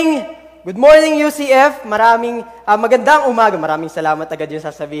Good morning, UCF. Magandang umaga. Maraming salamat agad yung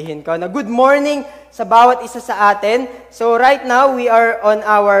sasabihin ko. Na good morning sa bawat isa sa atin. So right now, we are on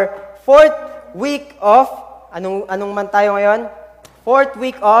our 4th week of, anong month tayo ngayon? 4th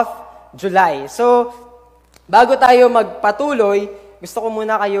week of July. So, bago tayo magpatuloy, gusto ko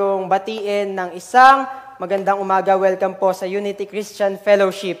muna kayong batiin ng isang magandang umaga. Welcome po sa Unity Christian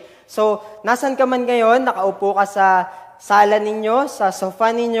Fellowship. So, nasan ka man ngayon? Nakaupo ka sa sala ninyo, sa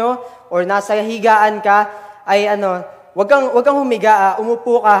sofa ninyo, or nasa higaan ka, ay wag kang humiga,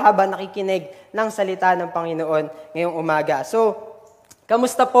 umupo ka habang nakikinig ng salita ng Panginoon ngayong umaga. So,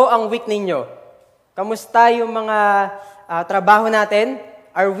 kamusta po ang week ninyo? Kamusta yung mga trabaho natin?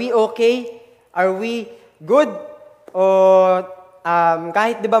 Are we okay? Are we good? O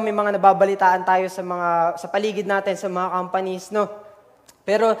kahit 'di ba may mga nababalitaan tayo sa paligid natin, sa mga companies, no?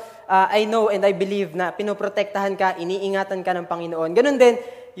 Pero I know and I believe na pinoprotektahan ka, iniingatan ka ng Panginoon. Ganun din,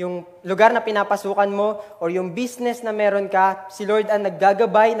 yung lugar na pinapasukan mo or yung business na meron ka, si Lord ang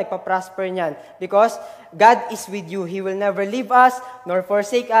naggagabay, nagpa-prosper niyan. Because God is with you. He will never leave us nor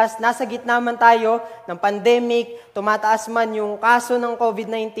forsake us. Nasa gitna man tayo ng pandemic, tumataas man yung kaso ng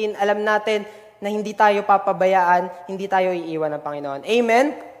COVID-19, alam natin na hindi tayo papabayaan, hindi tayo iiwan ng Panginoon.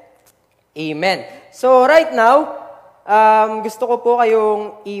 Amen? Amen. So right now, gusto ko po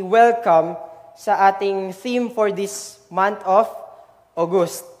kayong i-welcome sa ating theme for this month of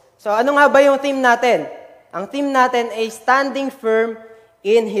August. So ano nga ba yung theme natin? Ang theme natin ay standing firm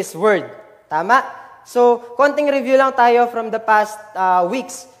in His Word. Tama? So, konting review lang tayo from the past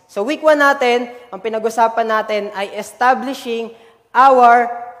weeks. So week 1 natin, ang pinag-usapan natin ay establishing our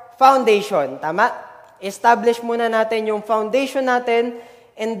foundation. Tama? Establish muna natin yung foundation natin,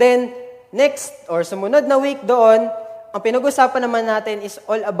 and then next or sumunod na week doon, ang pinag-usapan naman natin is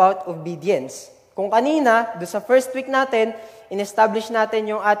all about obedience. Kung kanina, do sa first week natin, in-establish natin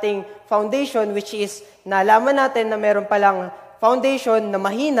yung ating foundation, which is nalaman natin na meron palang foundation na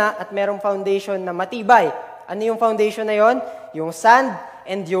mahina at merong foundation na matibay. Ano yung foundation na yon? Yung sand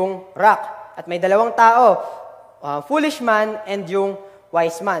and yung rock. At may dalawang tao, foolish man and yung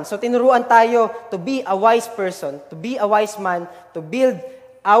wise man. So tinuruan tayo to be a wise person, to be a wise man, to build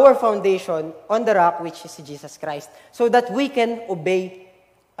our foundation on the rock, which is Jesus Christ, so that we can obey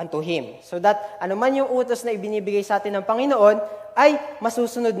unto Him. So that anuman yung utos na ibinibigay sa atin ng Panginoon, ay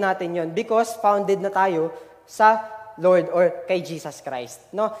masusunod natin yon because founded na tayo sa Lord or kay Jesus Christ.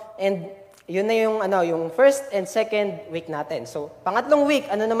 No? And yun na yung first and second week natin. So, pangatlong week,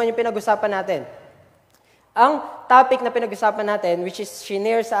 ano naman yung pinag-usapan natin? Ang topic na pinag-usapan natin, which is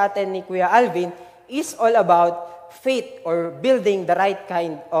shinare sa atin ni Kuya Alvin, is all about faith or building the right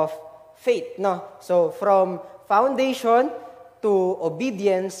kind of faith. No? So, from foundation to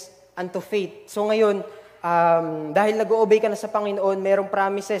obedience and to faith. So ngayon, dahil nag-o-obey ka na sa Panginoon, merong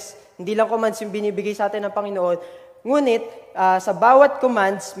promises. Hindi lang commands yung binibigay sa atin ng Panginoon. Ngunit, sa bawat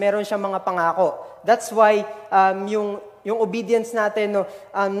commands, meron siyang mga pangako. That's why, yung obedience natin,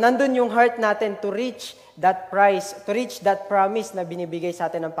 nandun yung heart natin to reach that prize, to reach that promise na binibigay sa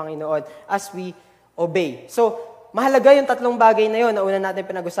atin ng Panginoon as we obey. So, mahalaga yung tatlong bagay na yun na una natin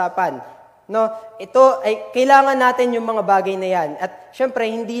pinag-usapan. No, ito ay kailangan natin yung mga bagay na yan. At syempre,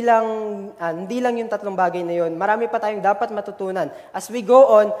 hindi lang yung tatlong bagay na yun. Marami pa tayong dapat matutunan as we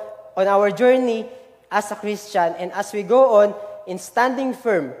go on our journey as a Christian and as we go on in standing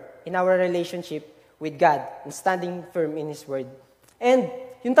firm in our relationship with God and standing firm in His Word. And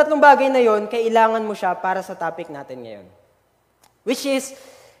yung tatlong bagay na yun, kailangan mo siya para sa topic natin ngayon. Which is,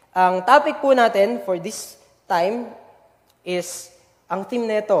 ang topic po natin for this time is ang team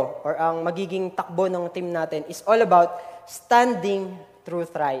nito or ang magiging takbo ng team natin is all about standing through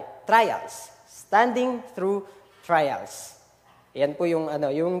trials. Standing through trials. Yan po yung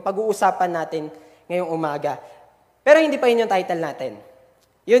pag-uusapan natin ngayong umaga. Pero hindi pa yun yung title natin.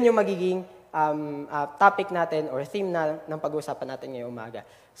 Yun yung magiging topic natin or theme ng pag-uusapan natin ngayong umaga.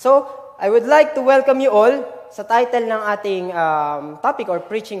 So, I would like to welcome you all sa title ng ating topic or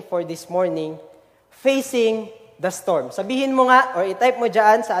preaching for this morning, Facing the Storm. Sabihin mo nga, or i-type mo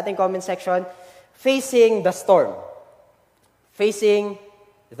dyan sa ating comment section, Facing the Storm. Facing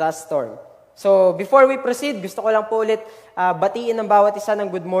the Storm. So, before we proceed, gusto ko lang po ulit batiin ng bawat isa ng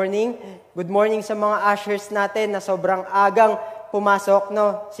good morning. Good morning sa mga ushers natin na sobrang agang pumasok.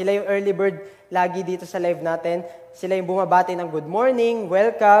 No? Sila yung early bird lagi dito sa live natin. Sila yung bumabati ng good morning,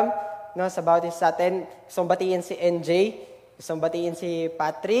 welcome. No, sa bawat isa sa atin. Gusto batiin si NJ, gusto batiin si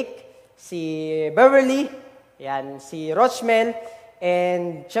Patrick, si Beverly, yan, si Rochmel,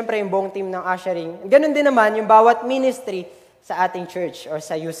 and syempre yung buong team ng ushering. Ganun din naman yung bawat ministry sa ating church or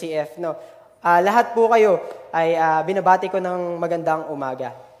sa UCF. No? Lahat po kayo ay binabati ko ng magandang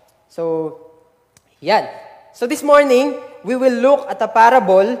umaga. So, yan. So this morning, we will look at a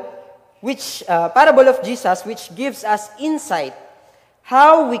parable of Jesus, which gives us insight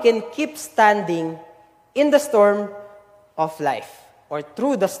how we can keep standing in the storm of life or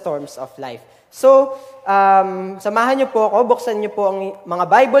through the storms of life. So, samahan niyo po ako, buksan niyo po ang mga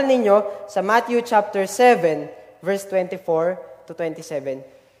Bible ninyo sa Matthew chapter 7, verse 24 to 27.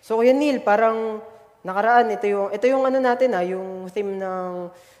 So, Kuya Neil, parang nakaraan, ito yung ano natin, yung theme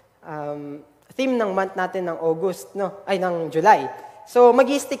ng month natin ng August, ng July. So,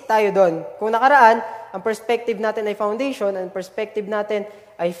 mag-i-stick tayo doon. Kung nakaraan, ang perspective natin ay foundation, ang perspective natin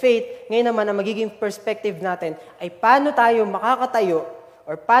ay faith. Ngayon naman, ang magiging perspective natin ay paano tayo makakatayo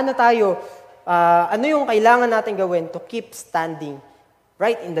or paano tayo, ano yung kailangan natin gawin to keep standing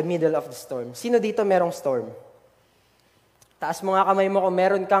right in the middle of the storm. Sino dito merong storm? Taas mo nga kamay mo kung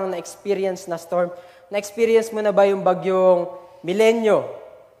meron kang na-experience na storm. Na-experience mo na ba yung bagyong Milenyo?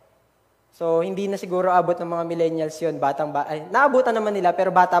 So, hindi na siguro abot ng mga millennials yun. Naabutan naman nila,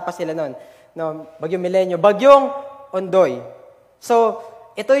 pero bata pa sila noon. No, bagyong Milenyo. Bagyong Ondoy. So,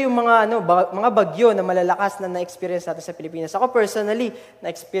 ito yung mga bagyo na malalakas na na-experience natin sa Pilipinas. Ako personally,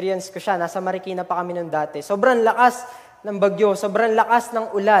 na-experience ko siya. Nasa Marikina pa kami noon dati. Sobrang lakas ng bagyo, sobrang lakas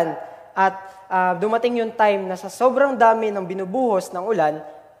ng ulan. At dumating yung time na sa sobrang dami ng binubuhos ng ulan,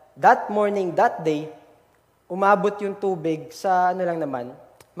 that morning, that day, umabot yung tubig sa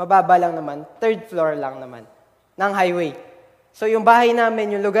mababa lang naman, third floor lang naman, ng highway. So yung bahay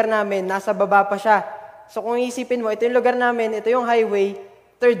namin, yung lugar namin, nasa baba pa siya. So kung isipin mo, ito yung lugar namin, ito yung highway,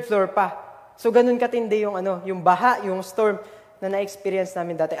 third floor pa. So ganun katindi yung baha, yung storm na na-experience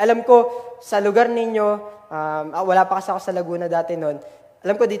namin dati. Alam ko, sa lugar ninyo, wala pa kasi ako sa Laguna dati noon.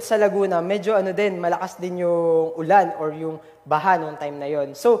 Alam ko dito sa Laguna, medyo malakas din yung ulan or yung baha noong time na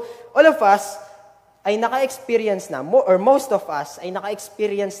yon. So all of us, ay naka-experience na, or most of us, ay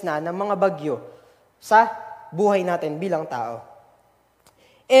naka-experience na ng mga bagyo sa buhay natin bilang tao.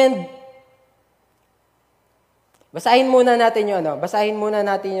 And, basahin muna natin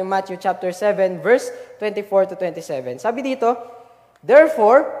yung Matthew chapter 7, verse 24 to 27. Sabi dito,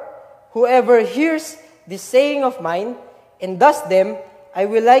 "Therefore, whoever hears this saying of mine, and does them, I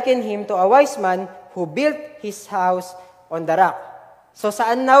will liken him to a wise man who built his house on the rock." So,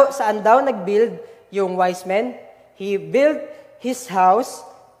 saan daw nag-build yung wise man? He built his house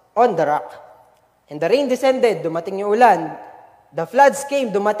on the rock. And the rain descended, dumating yung ulan. The floods came,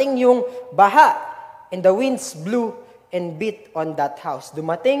 dumating yung baha. And the winds blew and beat on that house.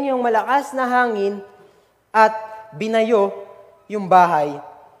 Dumating yung malakas na hangin at binayo yung bahay.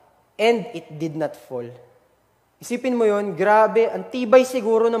 And it did not fall. Isipin mo yun, grabe, ang tibay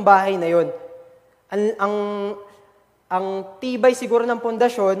siguro ng bahay na yun. Ang tibay siguro ng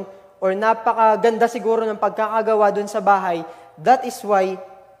pundasyon, or napakaganda siguro ng pagkakagawa dun sa bahay, that is why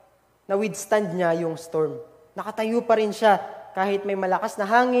na-withstand niya yung storm. Nakatayo pa rin siya kahit may malakas na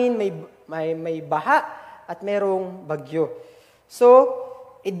hangin, may baha, at merong bagyo. So,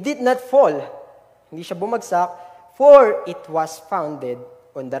 it did not fall. Hindi siya bumagsak, for it was founded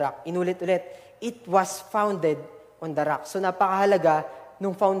on the rock. Inulit-ulit, it was founded on the rock. So, napakahalaga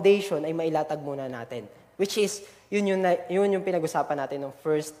nung foundation ay mailatag muna natin. Which is, yun yung pinag-usapan natin ng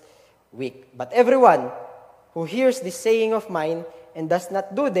first week. But everyone who hears this saying of mine and does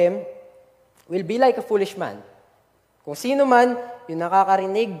not do them will be like a foolish man. Kung sino man yung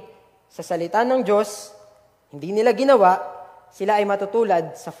nakakarinig sa salita ng Diyos, hindi nila ginawa, sila ay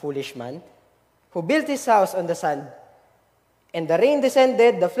matutulad sa foolish man who built his house on the sand. And the rain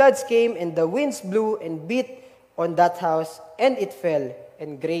descended, the floods came, and the winds blew and beat on that house, and it fell,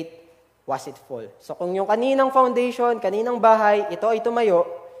 and great was it fall. So kung yung kaninang foundation, kaninang bahay, ito ay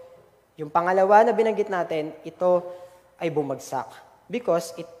tumayo, yung pangalawa na binanggit natin, ito ay bumagsak.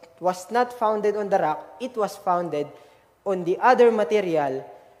 Because it was not founded on the rock, it was founded on the other material,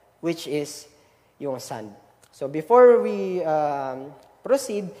 which is yung sand. So before we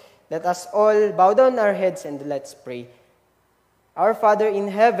proceed, let us all bow down our heads and let's pray. Our Father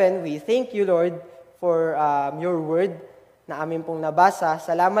in heaven, we thank you, Lord, for your word na amin pong nabasa.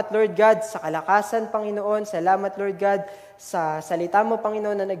 Salamat, Lord God, sa kalakasan, Panginoon. Salamat, Lord God, sa salita mo,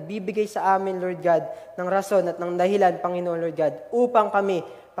 Panginoon, na nagbibigay sa amin, Lord God, ng rason at ng dahilan, Panginoon, Lord God, upang kami,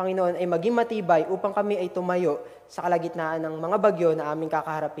 Panginoon, ay maging matibay, upang kami ay tumayo sa kalagitnaan ng mga bagyo na aming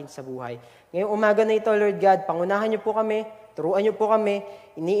kakaharapin sa buhay. Ngayong umaga na ito, Lord God, pangunahan niyo po kami, turuan niyo po kami,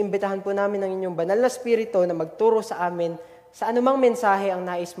 iniimbitahan po namin ng inyong banal na spirito na magturo sa amin sa anumang mensahe ang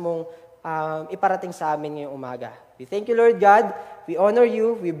nais mong iparating sa amin ngayong umaga. We thank you, Lord God. We honor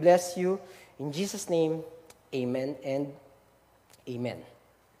you. We bless you. In Jesus' name, amen and amen.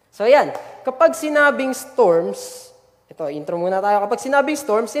 So yan, kapag sinabing storms, ito, intro muna tayo. Kapag sinabing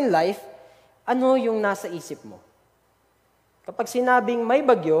storms in life, ano yung nasa isip mo? Kapag sinabing may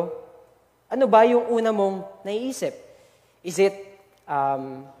bagyo, ano ba yung una mong naiisip? Is it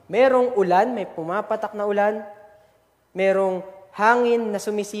merong ulan, may pumapatak na ulan? Merong hangin na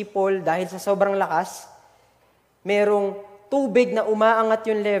sumisipol dahil sa sobrang lakas? Merong tubig na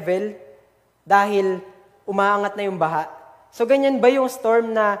umaangat yung level dahil umaangat na yung baha? So ganyan ba yung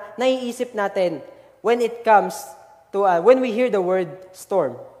storm na naiisip natin when it comes to, when we hear the word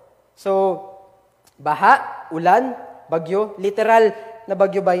storm? So, baha, ulan, bagyo, literal na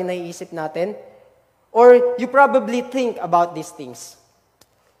bagyo ba yung naiisip natin? Or you probably think about these things.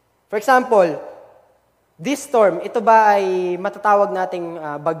 For example, this storm, ito ba ay matatawag nating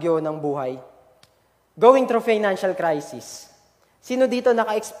bagyo ng buhay? Going through financial crisis. Sino dito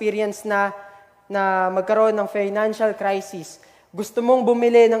naka-experience na magkaroon ng financial crisis? Gusto mong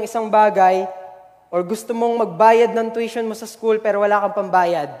bumili ng isang bagay or gusto mong magbayad ng tuition mo sa school pero wala kang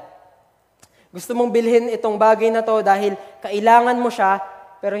pambayad. Gusto mong bilhin itong bagay na to dahil kailangan mo siya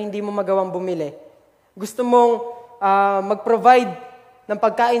pero hindi mo magawang bumili. Gusto mong mag-provide ng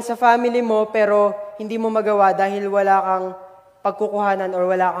pagkain sa family mo pero hindi mo magawa dahil wala kang pagkukuhanan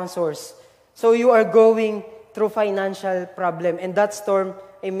or wala kang source. So you are going through financial problem and that storm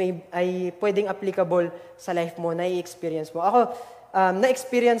ay pwedeng applicable sa life mo, na-experience mo. Ako,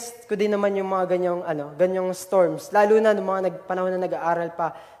 na-experience ko din naman yung mga ganyang storms, lalo na nung mga panahon na nag-aaral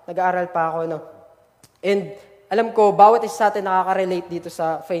pa ako, no? And alam ko, bawat isa sa atin nakaka-relate dito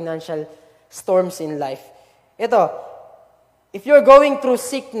sa financial storms in life. Ito, if you're going through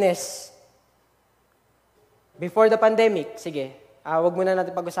sickness before the pandemic, sige, wag muna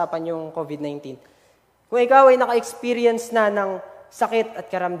natin pag-usapan yung COVID-19. Kung ikaw ay naka-experience na ng sakit at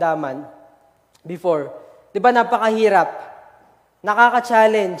karamdaman before, di ba napakahirap,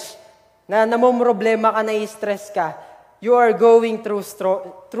 nakaka-challenge, na namumroblema ka, na-stress ka, you are going through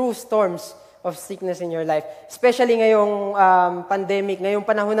storms of sickness in your life. Especially ngayong pandemic, ngayong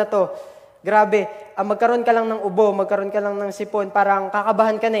panahon na to, grabe, magkaroon ka lang ng ubo, magkaroon ka lang ng sipon, parang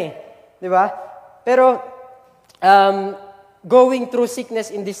kakabahan ka na eh. Di ba? Pero, going through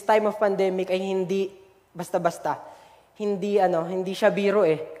sickness in this time of pandemic ay hindi basta-basta. Hindi siya biro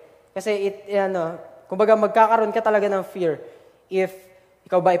eh. Kasi kumbaga magkakaroon ka talaga ng fear if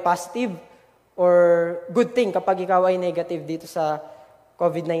ikaw ba ay positive or good thing kapag ikaw ay negative dito sa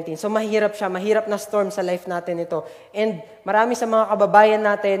COVID-19. So mahirap siya, mahirap na storm sa life natin ito. And marami sa mga kababayan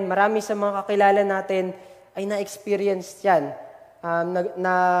natin, marami sa mga kakilala natin ay na-experience yan.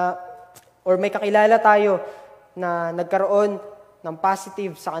 Or may kakilala tayo na nagkaroon ng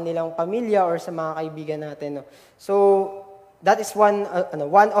positive sa kanilang pamilya or sa mga kaibigan natin. No? So that is one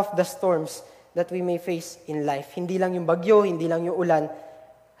of the storms that we may face in life. Hindi lang yung bagyo, hindi lang yung ulan.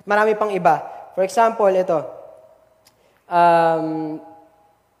 At marami pang iba. For example, ito.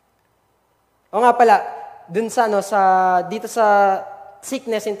 Dito sa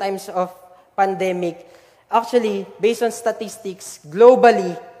sickness in times of pandemic, actually, based on statistics,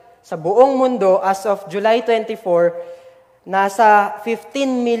 globally, sa buong mundo, as of July 24, nasa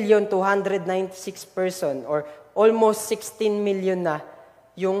 15,296 person or almost 16 million na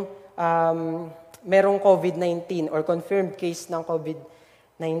yung merong COVID-19 or confirmed case ng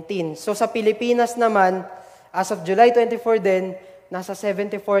COVID-19. So sa Pilipinas naman, as of July 24 din, nasa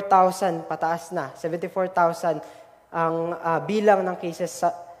 74,000 pataas na. 74,000 ang bilang ng cases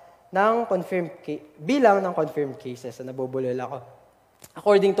bilang ng confirmed cases. Nabubulol ako.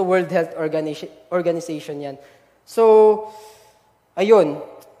 According to World Health Organization yan. So, ayun,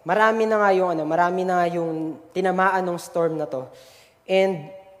 marami na nga yung tinamaan ng storm na to. And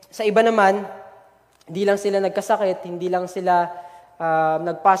sa iba naman, hindi lang sila nagkasakit, hindi lang sila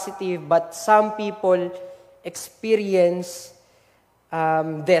nag-positive, but some people experience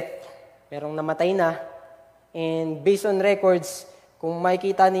death. Merong namatay na. And based on records, kung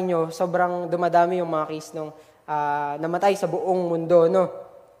makikita ninyo, sobrang dumadami yung mga case nung namatay sa buong mundo, no?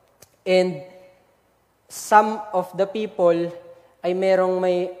 And some of the people ay may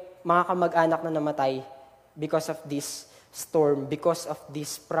mga kamag-anak na namatay because of this storm, because of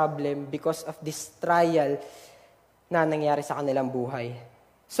this problem, because of this trial na nangyari sa kanilang buhay.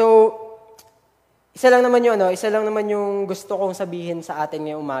 So, isa lang naman yung gusto kong sabihin sa atin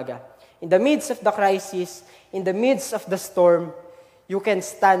ngayong umaga. In the midst of the crisis, in the midst of the storm, you can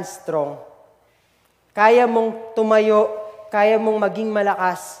stand strong. Kaya mong tumayo, kaya mong maging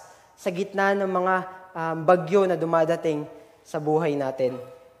malakas sa gitna ng mga bagyo na dumadating sa buhay natin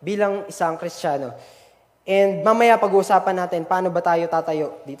bilang isang Kristiyano. And mamaya pag-uusapan natin paano ba tayo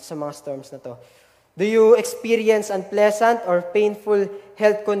tatayo dito sa mga storms na to. Do you experience unpleasant or painful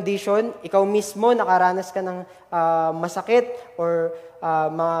health condition? Ikaw mismo nakaranas ka ng masakit or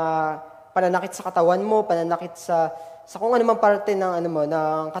mga pananakit sa katawan mo, pananakit sa kung ano mang parte ng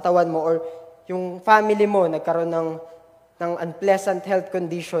ng katawan mo, or yung family mo nagkaroon ng unpleasant health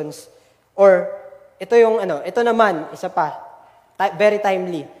conditions, or ito naman isa pa, very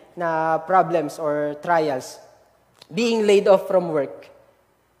timely na problems or trials, being laid off from work.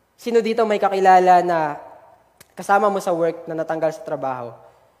 Sino dito may kakilala na kasama mo sa work na natanggal sa trabaho?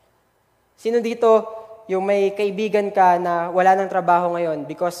 Sino dito yung may kaibigan ka na wala ng trabaho ngayon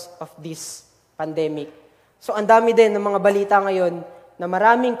because of this pandemic? So ang dami din ng mga balita ngayon na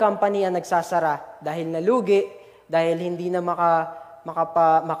maraming company ang nagsasara dahil nalugi, dahil hindi na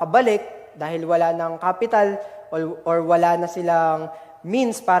makabalik, dahil wala ng capital or wala na silang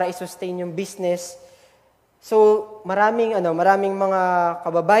means para i-sustain yung business. So, maraming mga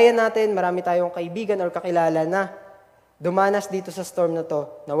kababayan natin, marami tayong kaibigan or kakilala na dumanas dito sa storm na to,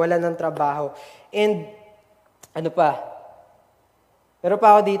 na wala ng trabaho. And, meron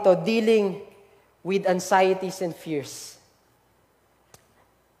pa ako dito, dealing with anxieties and fears.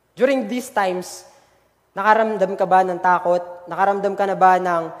 During these times, nakaramdam ka ba ng takot? Nakaramdam ka na ba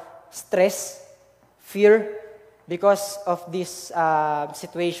ng stress, fear, because of these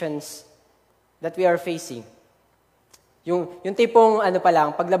situations that we are facing? Yung tipong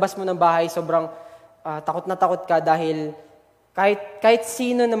paglabas mo ng bahay, sobrang takot na takot ka dahil kahit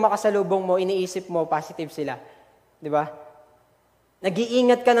sino na makasalubong mo, iniisip mo, positive sila. Di ba?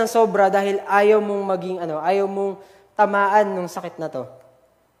 Nag-iingat ka ng sobra dahil ayaw mong tamaan ng sakit na to.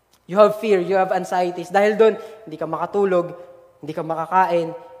 You have fear, you have anxieties. Dahil doon, hindi ka makatulog, hindi ka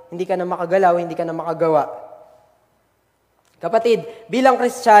makakain, hindi ka na makagalaw, hindi ka na makagawa. Kapatid, bilang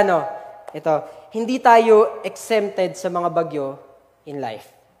Kristiyano, hindi tayo exempted sa mga bagyo in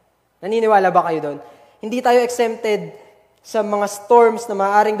life. Naniniwala ba kayo doon? Hindi tayo exempted sa mga storms na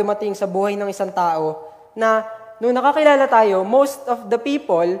maaaring dumating sa buhay ng isang tao na nung nakakilala tayo, most of the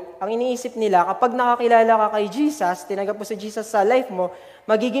people, ang iniisip nila, kapag nakakilala ka kay Jesus, tinanggap mo si Jesus sa life mo,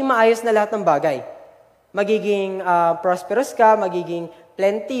 magiging maayos na lahat ng bagay. Magiging prosperous ka, magiging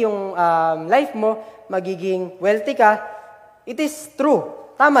plenty yung life mo, magiging wealthy ka. It is true.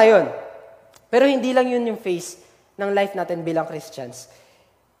 Tama yun. Pero hindi lang yun yung phase ng life natin bilang Christians.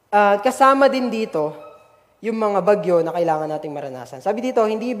 Kasama din dito yung mga bagyo na kailangan nating maranasan. Sabi dito,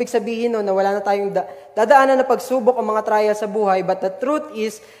 hindi ibig sabihin na wala na tayong dadaanan na pagsubok o mga trial sa buhay, but the truth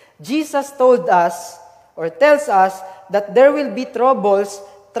is, Jesus told us or tells us that there will be troubles,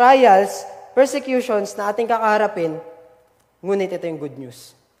 trials, persecutions na ating kakaharapin, ngunit ito yung good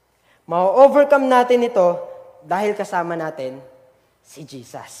news. Ma-overcome natin ito dahil kasama natin si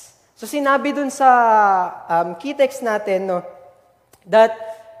Jesus. So sinabi dun sa key text natin that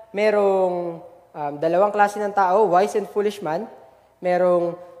merong dalawang klase ng tao, wise and foolish man,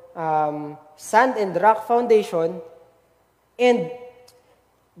 merong sand and rock foundation, and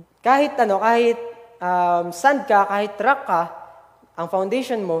kahit sand ka, kahit rock ka, ang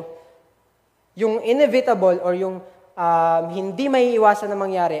foundation mo, yung inevitable or yung hindi may iwasan na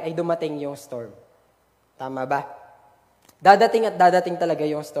mangyari ay dumating yung storm. Tama ba? Dadating at dadating talaga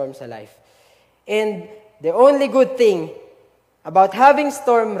yung storm sa life. And the only good thing about having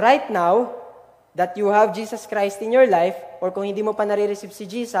storm right now, that you have Jesus Christ in your life, or kung hindi mo pa nare-receive si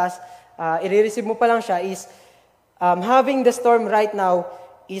Jesus, i-receive mo pa lang siya, is having the storm right now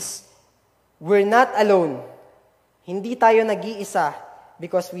is we're not alone. Hindi tayo nag-iisa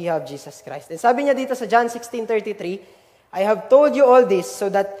because we have Jesus Christ. And sabi niya dito sa John 16:33, I have told you all this so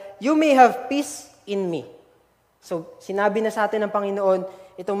that you may have peace in me. So, sinabi na sa atin ng Panginoon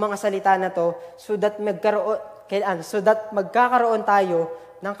itong mga salita na to so that magkakaroon tayo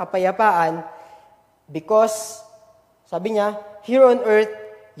ng kapayapaan because, sabi niya, here on earth,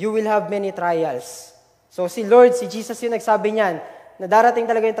 you will have many trials. So, si Jesus yung nagsabi niyan, na darating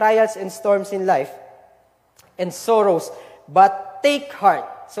talaga yung trials and storms in life and sorrows. But take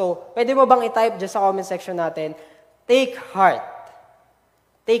heart. So, pwede mo bang i-type dyan sa comment section natin, take heart.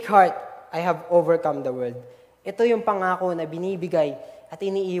 Take heart, I have overcome the world. Ito yung pangako na binibigay at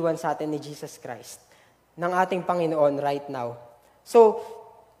iniiwan sa atin ni Jesus Christ ng ating Panginoon right now. So,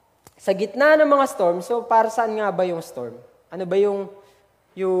 sa gitna ng mga storm, so para saan nga ba yung storm? Ano ba yung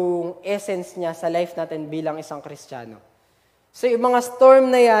essence niya sa life natin bilang isang Kristiyano? So, yung mga storm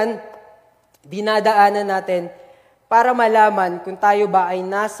na yan, dinadaanan natin para malaman kung tayo ba ay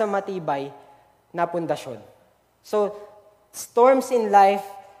nasa matibay na pundasyon. So, storms in life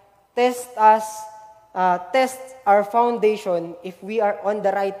test our foundation if we are on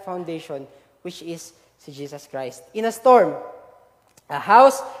the right foundation, which is si Jesus Christ. In a storm, A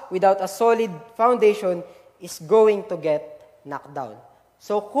house without a solid foundation is going to get knocked down.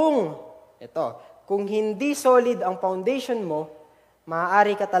 So kung hindi solid ang foundation mo,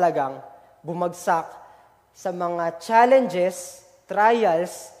 maaari ka talagang bumagsak sa mga challenges,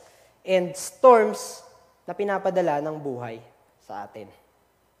 trials, and storms na pinapadala ng buhay sa atin.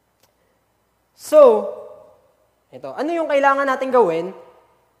 So, ano yung kailangan natin gawin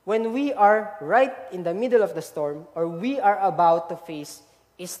when we are right in the middle of the storm or we are about to face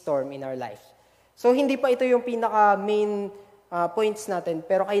a storm in our life? So, hindi pa ito yung pinaka-main points natin,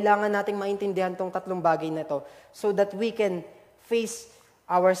 pero kailangan nating maintindihan tong tatlong bagay na to so that we can face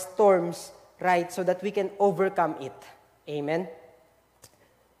our storms right, so that we can overcome it. Amen?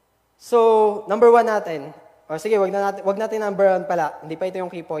 So, number 1 natin. Sige, wag natin number 1 pala. Hindi pa ito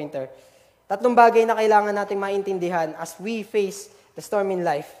yung key pointer. Tatlong bagay na kailangan nating maintindihan as we face the storm in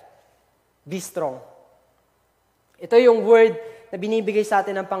life. Be strong. Ito yung word na binibigay sa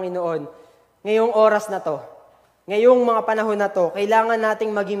atin ng Panginoon. Ngayong oras na to, ngayong mga panahon na to, kailangan nating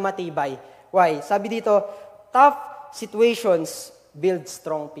maging matibay. Why? Sabi dito, tough situations build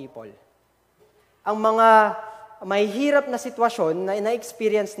strong people. Ang mga may hirap na sitwasyon na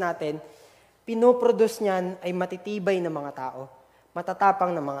na-experience natin, pinoproduce niyan ay matitibay na mga tao,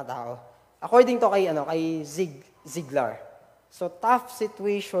 matatapang na mga tao. According to kay Zig Ziglar. So tough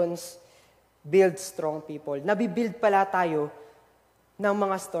situations build strong people. Nabibuild pala tayo ng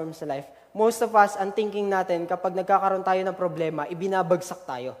mga storms sa life. Most of us, ang thinking natin, kapag nagkakaroon tayo ng problema, ibinabagsak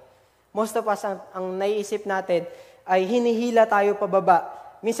tayo. Most of us, ang naiisip natin, ay hinihila tayo pababa.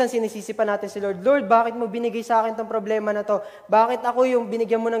 Minsan sinisisi pa natin si Lord, Lord, bakit mo binigay sa akin tong problema na to? Bakit ako yung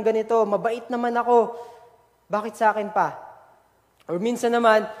binigyan mo ng ganito? Mabait naman ako. Bakit sa akin pa? Or minsan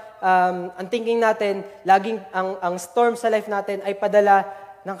naman, ang thinking natin, laging ang storm sa life natin ay padala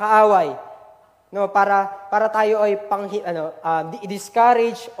ng kaaway. No, para tayo ay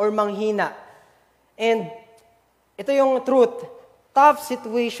discourage or manghina. And ito yung truth. Tough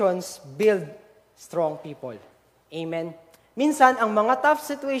situations build strong people. Amen. Minsan, ang mga tough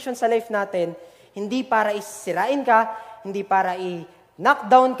situations sa life natin, hindi para isirain ka, hindi para i-knock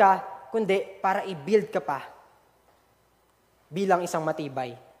down ka, kundi para i-build ka pa bilang isang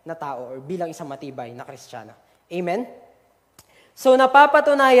matibay na tao or bilang isang matibay na Kristiyano. Amen? So,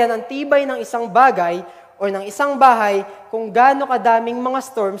 napapatunayan ang tibay ng isang bagay o ng isang bahay kung gaano kadaming mga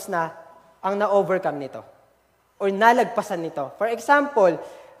storms na ang na-overcome nito or nalagpasan nito. For example,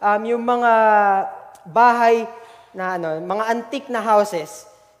 yung mga bahay na mga antique na houses.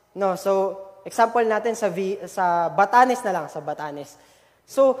 No, so example natin sa Batanes na lang, sa Batanes.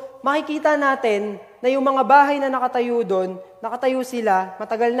 So, makikita natin na yung mga bahay na nakatayo doon, nakatayo sila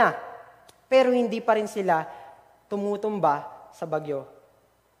matagal na. Pero hindi pa rin sila tumutumba sa bagyo.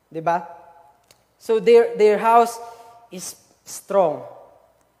 'Di ba? So their house is strong.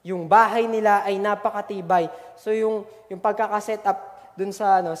 Yung bahay nila ay napakatibay. So yung pagkaka-set up doon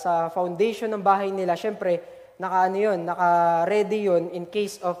sa foundation ng bahay nila, syempre naka-ready yun in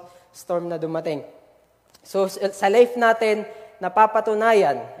case of storm na dumating. So sa life natin,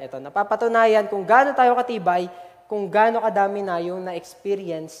 napapatunayan kung gaano tayo katibay, kung gaano kadami na yung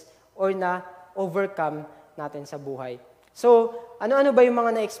na-experience or na-overcome natin sa buhay. So, ano-ano ba yung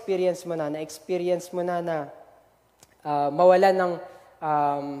mga na-experience mo na? Na-experience mo na mawalan ng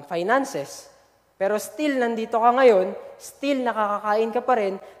finances. Pero still, nandito ka ngayon, still nakakakain ka pa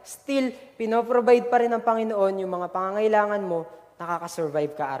rin, still pinoprovide pa rin ng Panginoon yung mga pangangailangan mo,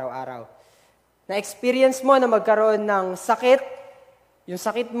 nakakasurvive ka araw-araw. Na-experience mo na magkaroon ng sakit, yung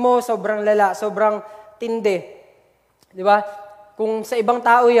sakit mo sobrang lala, sobrang tindi. Di ba? Kung sa ibang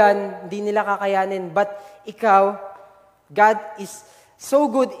tao yan, hindi nila kakayanin. But ikaw, God is so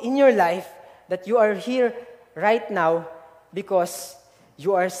good in your life that you are here right now because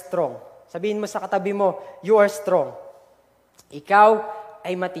you are strong. Sabihin mo sa katabi mo, you are strong. Ikaw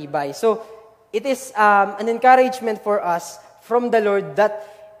ay matibay. So, it is an encouragement for us from the Lord that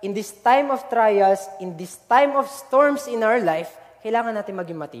in this time of trials, in this time of storms in our life, kailangan natin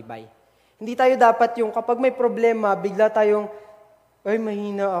maging matibay. Hindi tayo dapat yung kapag may problema, bigla tayong, ay,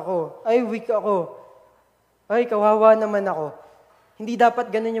 mahina ako. Ay, weak ako. Ay, kawawa naman ako. Hindi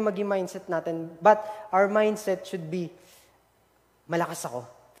dapat ganun yung maging mindset natin. But our mindset should be, malakas ako.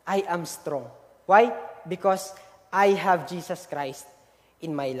 I am strong. Why? Because I have Jesus Christ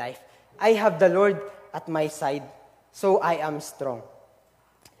in my life. I have the Lord at my side. So I am strong.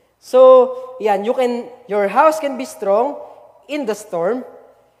 So, yan, your house can be strong in the storm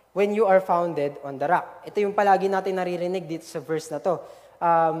when you are founded on the rock. Ito yung palagi natin naririnig dito sa verse na to.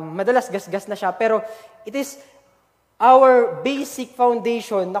 Madalas gasgas na siya, pero it is our basic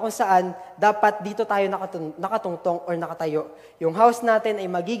foundation na kung saan dapat dito tayo nakatungtong or nakatayo. Yung house natin ay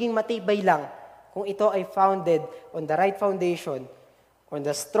magiging matibay lang kung ito ay founded on the right foundation, on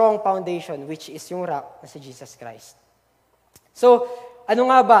the strong foundation, which is yung rock na si Jesus Christ. So, ano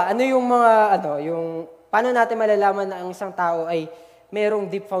nga ba? Ano yung mga, paano natin malalaman na ang isang tao ay merong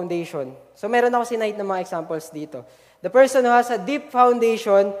deep foundation? So, meron ako sinahit ng mga examples dito. The person who has a deep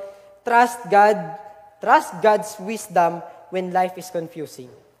foundation, trust God's wisdom when life is confusing.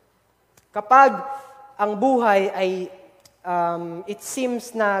 Kapag ang buhay ay, it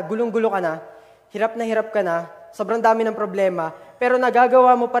seems na gulong-gulo ka na hirap ka na, sobrang dami ng problema, pero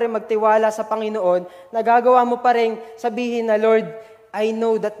nagagawa mo pa rin magtiwala sa Panginoon, nagagawa mo pa rin sabihin na, Lord, I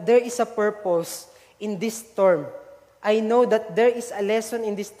know that there is a purpose in this storm. I know that there is a lesson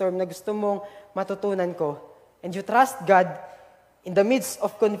in this storm na gusto mong matutunan ko. And you trust God in the midst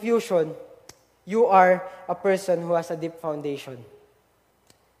of confusion, you are a person who has a deep foundation.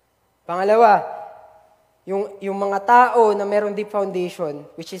 Pangalawa, yung mga tao na merong deep foundation,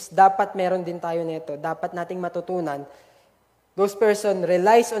 which is dapat meron din tayo nito, dapat nating matutunan, those person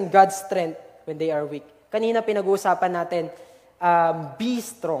relies on God's strength when they are weak. Kanina pinag-uusapan natin, be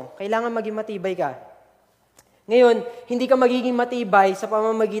strong. Kailangan maging matibay ka. Ngayon, hindi ka magiging matibay sa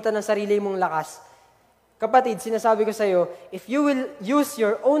pamamagitan ng sarili mong lakas. Kapatid, sinasabi ko sa iyo, if you will use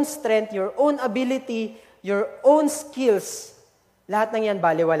your own strength, your own ability, your own skills, lahat ng yan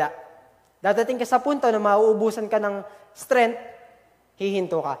baliwala. Dadating ka sa punto na mauubusan ka ng strength,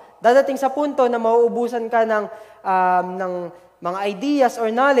 hihinto ka. Dadating sa punto na mauubusan ka ng mga ideas or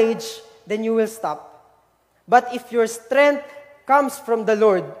knowledge, then you will stop. But if your strength comes from the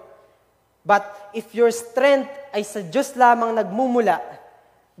Lord, but if your strength ay sa Diyos lamang nagmumula,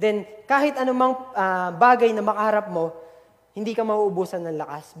 then kahit anumang bagay na makaharap mo, hindi ka mauubusan ng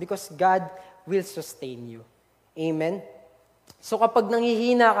lakas because God will sustain you. Amen? So kapag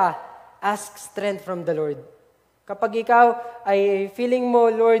nanghihina ka, ask strength from the Lord. Kapag ikaw ay feeling mo,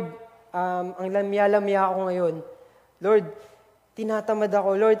 Lord, ang lamya-lamya ako ngayon, Lord, tinatamad ako,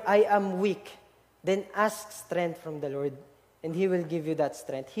 Lord, I am weak, then ask strength from the Lord. And He will give you that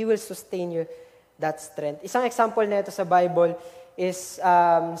strength. He will sustain you that strength. Isang example na ito sa Bible is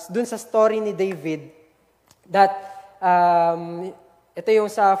dun sa story ni David that ito yung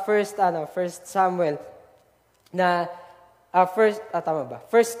sa First Samuel na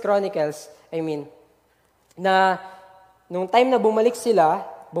First Chronicles, na nung time na bumalik sila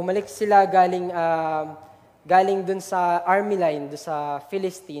galing dun sa army line, dun sa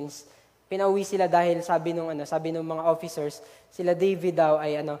Philistines. Pinauwi sila dahil sabi nung mga officers, sila David daw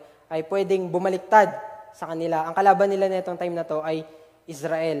ay pwedeng bumaliktad sa kanila. Ang kalaban nila nitong time na to ay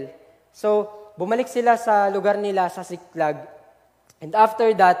Israel. So, bumalik sila sa lugar nila sa Siklag. And after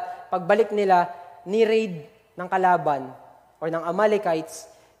that, pagbalik nila, ni-raid ng kalaban or ng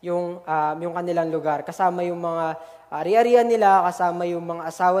Amalekites yung kanilang lugar. Kasama yung mga ari-arian nila, kasama yung mga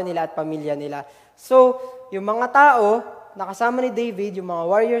asawa nila at pamilya nila. So, yung mga tao nakasama ni David, yung mga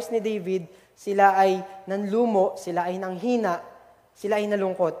warriors ni David, sila ay nanlumo, sila ay nanghina, sila ay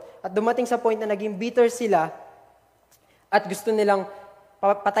nalungkot. At dumating sa point na naging bitter sila at gusto nilang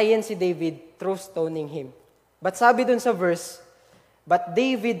patayin si David through stoning him. But sabi dun sa verse, but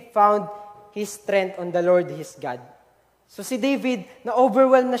David found his strength on the Lord his God. So si David,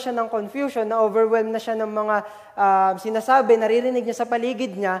 na-overwhelm na siya ng confusion, na-overwhelm na siya ng mga sinasabi, naririnig niya sa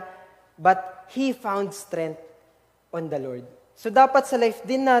paligid niya, but he found strength on the Lord. So dapat sa life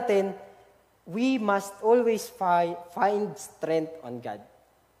din natin, we must always find strength on God.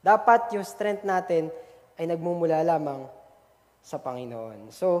 Dapat yung strength natin ay nagmumula lamang sa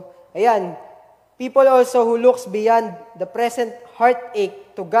Panginoon. So, ayan, people also who looks beyond the present heartache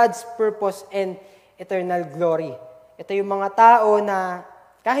to God's purpose and eternal glory. Ito yung mga tao na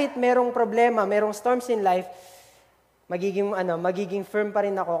kahit merong problema, merong storms in life, magiging firm pa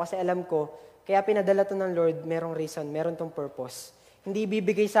rin ako kasi alam ko, kaya pinadala to ng Lord, merong reason, meron tong purpose. Hindi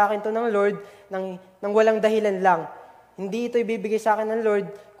ibibigay sa akin to ng Lord nang walang dahilan lang. Hindi ito ibibigay sa akin ng Lord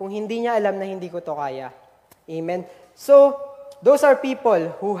kung hindi niya alam na hindi ko to kaya. Amen? So, those are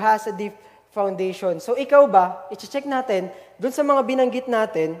people who has a deep foundation. So, ikaw ba, i-check natin, dun sa mga binanggit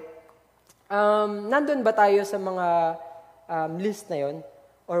natin, nandun ba tayo sa mga list na yon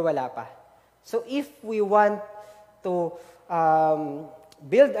or wala pa? So, if we want to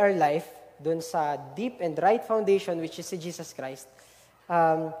build our life dun sa deep and right foundation, which is si Jesus Christ,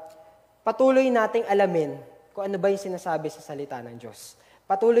 patuloy nating alamin kung ano ba yung sinasabi sa salita ng Diyos.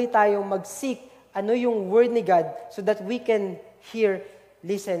 Patuloy tayong mag-seek ano yung word ni God so that we can hear,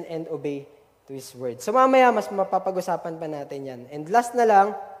 listen, and obey to His word. So mamaya, mas mapapag-usapan pa natin yan. And last na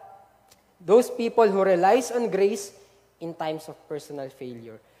lang, those people who relies on grace in times of personal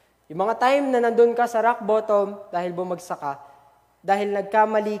failure. Yung mga time na nandun ka sa rock bottom dahil bumagsak ka, dahil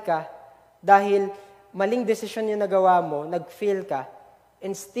nagkamali ka, dahil maling desisyon yung nagawa mo, nag-fail ka,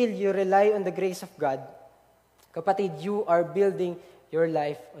 and still you rely on the grace of God, kapatid, you are building your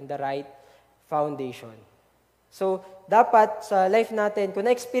life on the right foundation. So, dapat sa life natin, kung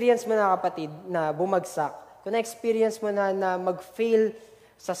na-experience mo na kapatid na bumagsak, kung na-experience mo na mag-fail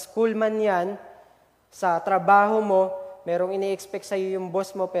sa school man yan, sa trabaho mo, merong ini-expect sa'yo yung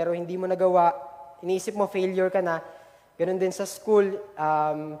boss mo pero hindi mo nagawa, iniisip mo failure ka na, ganun din sa school,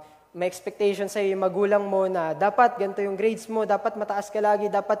 may expectation sa'yo yung magulang mo na dapat ganito yung grades mo, dapat mataas ka lagi,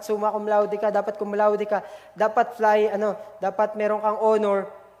 dapat summa cum laude ka, dapat cum laude ka, dapat dapat meron kang honor,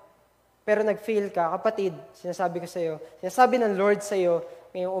 pero nag-fail ka, kapatid, sinasabi ko sa'yo, sinasabi ng Lord sa'yo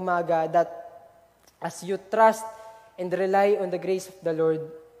ngayong umaga that as you trust and rely on the grace of the Lord,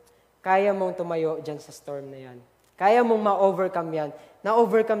 kaya mong tumayo dyan sa storm na yan. Kaya mong ma-overcome yan.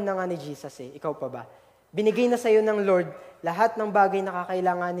 Na-overcome na nga ni Jesus Ikaw pa ba? Binigay na sa'yo ng Lord lahat ng bagay na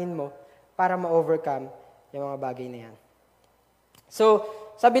kakailanganin mo para ma-overcome yung mga bagay na yan. So,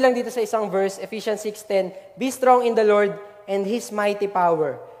 sabi lang dito sa isang verse, Ephesians 6:10, "Be strong in the Lord and His mighty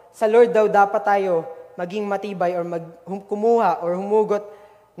power." Sa Lord daw dapat tayo maging matibay or kumuha or humugot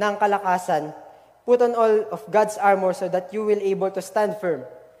ng kalakasan. Put on all of God's armor so that you will able to stand firm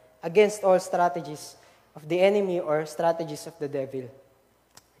against all strategies of the enemy or strategies of the devil.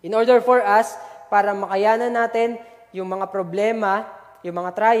 In order for us, para makayanan natin yung mga problema, yung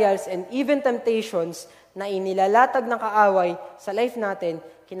mga trials, and even temptations na inilalatag ng kaaway sa life natin,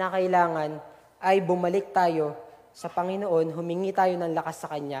 kinakailangan ay bumalik tayo sa Panginoon, humingi tayo ng lakas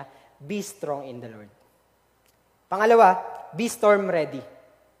sa Kanya, be strong in the Lord. Pangalawa, be storm ready.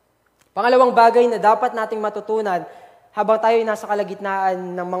 Pangalawang bagay na dapat nating matutunan habang tayo nasa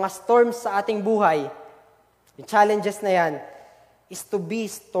kalagitnaan ng mga storms sa ating buhay, yung challenges na yan, is to be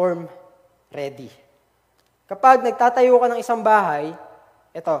storm ready. Kapag nagtatayo ka ng isang bahay,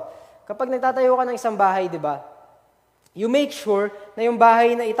 di ba, you make sure na yung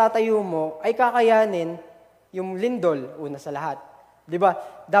bahay na itatayo mo ay kakayanin yung lindol, una sa lahat. Di ba?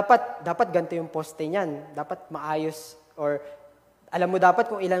 Dapat ganito yung poste niyan. Dapat maayos or alam mo dapat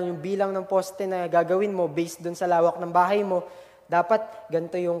kung ilang yung bilang ng poste na gagawin mo based dun sa lawak ng bahay mo. Dapat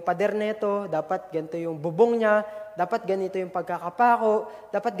ganito yung pader nito, dapat ganito yung bubong niya, dapat ganito yung pagkakapako,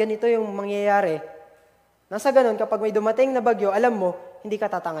 dapat ganito yung mangyayari. Nasa ganun, kapag may dumating na bagyo, alam mo, hindi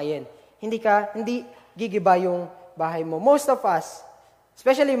ka tatangayin. Hindi gigiba yung bahay mo. Most of us,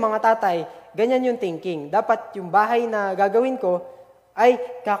 especially yung mga tatay, ganyan yung thinking. Dapat yung bahay na gagawin ko ay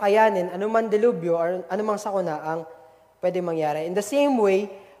kakayanin anuman delubyo or anumang sakuna ang pwede mangyari. In the same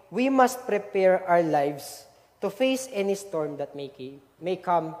way, we must prepare our lives to face any storm that may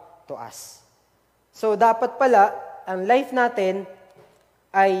come to us. So dapat pala, ang life natin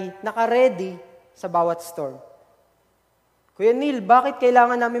ay naka-ready sa bawat storm. Kuya Neil, bakit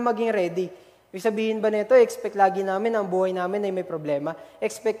kailangan namin maging ready? Ibig sabihin ba nito, expect lagi namin ang buhay namin ay may problema?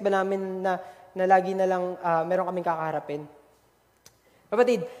 Expect ba namin na lagi na lang meron kaming kakaharapin?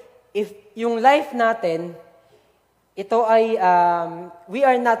 Kapatid, if yung life natin, ito ay, we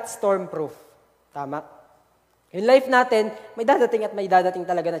are not storm-proof. Tama? Yung life natin, may dadating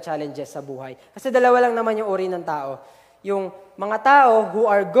talaga na challenges sa buhay. Kasi dalawa lang naman yung uri ng tao. Yung mga tao who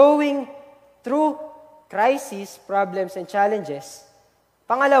are going through crises, problems, and challenges.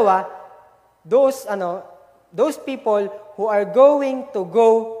 Pangalawa, those people who are going to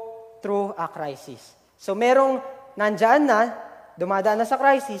go through a crisis. So merong nandyan na, dumadaan na sa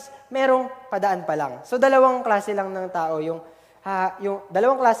crisis, merong padaan pa lang. So dalawang klase lang ng tao, yung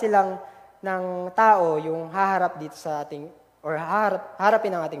dalawang klase lang ng tao yung haharap dito sa ating, or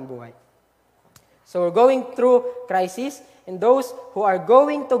harapin ang ating buhay. So we're going through crisis, and those who are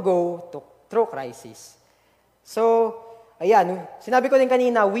going to go through crisis. So, ayan, sinabi ko din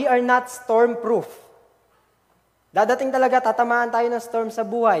kanina, we are not storm-proof. Dadating talaga, tatamaan tayo ng storm sa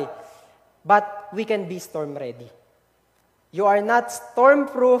buhay, but we can be storm-ready. You are not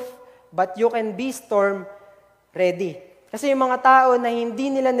storm-proof, but you can be storm-ready. Kasi yung mga tao na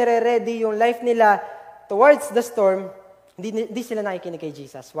hindi nila nire-ready yung life nila towards the storm, hindi sila nakikinig kay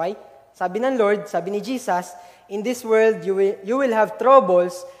Jesus. Why? Sabi ng Lord, sabi ni Jesus, in this world you will have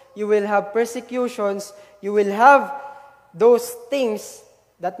troubles, you will have persecutions, you will have those things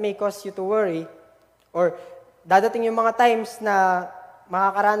that may cause you to worry, or dadating yung mga times na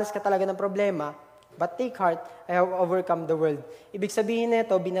makakaranas ka talaga ng problema, but take heart, I have overcome the world. Ibig sabihin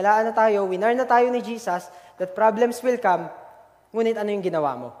nito, binalaan na tayo, winar na tayo ni Jesus, that problems will come, ngunit ano yung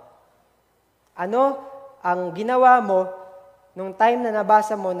ginawa mo? Ano ang ginawa mo nung time na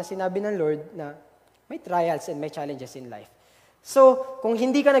nabasa mo na sinabi ng Lord na may trials and may challenges in life. So, kung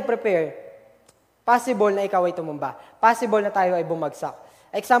hindi ka nag-prepare, possible na ikaw ay tumumba. Possible na tayo ay bumagsak.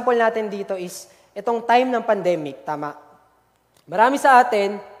 Example natin dito is, itong time ng pandemic, tama? Marami sa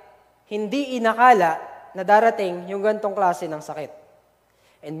atin, hindi inakala na darating yung ganitong klase ng sakit.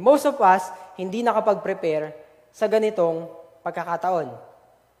 And most of us, hindi nakapag-prepare sa ganitong pagkakataon.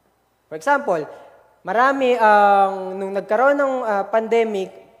 For example, marami nung nagkaroon ng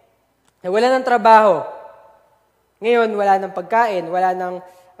pandemic, wala ng trabaho. Ngayon, wala ng pagkain,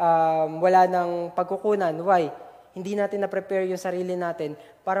 wala ng pagkukunan. Why? Hindi natin na-prepare yung sarili natin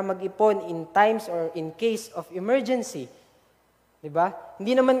para mag-ipon in times or in case of emergency. Diba?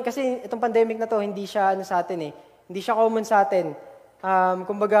 Hindi naman, kasi itong pandemic na to, hindi siya sa atin eh. Hindi siya common sa atin.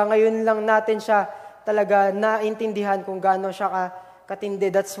 Kumbaga, ngayon lang natin siya talaga naintindihan kung gaano siya katindi.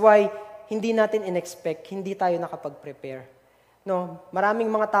 That's why, hindi natin in-expect, hindi tayo nakapag-prepare. No, maraming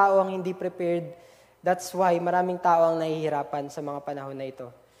mga tao ang hindi prepared. That's why maraming tao ang nahihirapan sa mga panahon na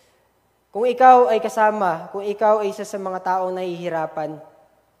ito. Kung ikaw ay kasama, kung ikaw ay isa sa mga taong nahihirapan,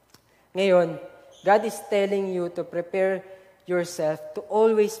 ngayon, God is telling you to prepare yourself to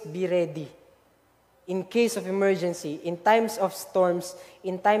always be ready in case of emergency, in times of storms,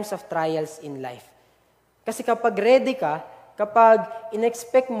 in times of trials in life. Kasi kapag ready ka, kapag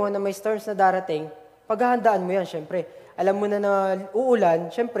in-expect mo na may storms na darating, paghahandaan mo yan, syempre. Alam mo na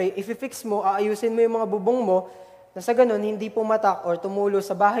uulan, syempre, if-fix mo, aayusin mo yung mga bubong mo, na sa ganun, hindi pumatak or tumulo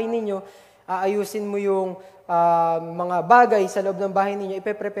sa bahay ninyo, aayusin mo yung mga bagay sa loob ng bahay ninyo,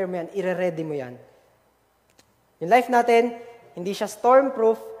 ipe-prepare mo yan, ire-ready mo yan. Yung life natin, hindi siya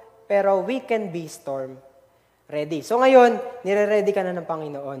storm-proof, pero we can be storm-ready. So ngayon, nire-ready ka na ng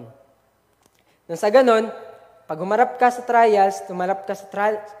Panginoon. Nung sa ganun, pag humarap ka sa trials, tumarap ka sa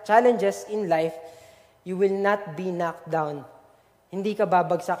challenges in life, you will not be knocked down. Hindi ka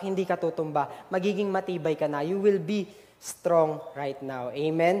babagsak, hindi ka tutumba. Magiging matibay ka na. You will be strong right now.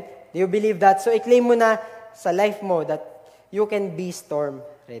 Amen? Do you believe that? So, i-claim mo na sa life mo that you can be storm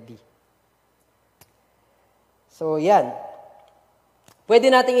ready. So, yan.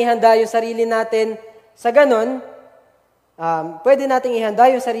 Pwede nating ihanda yung sarili natin sa ganon. Pwede nating ihanda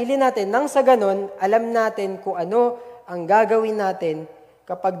yung sarili natin nang sa ganon, alam natin kung ano ang gagawin natin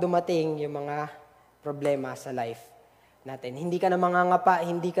kapag dumating yung mga problema sa life natin. Hindi ka na mangangapa,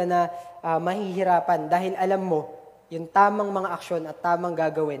 hindi ka na mahihirapan dahil alam mo yung tamang mga aksyon at tamang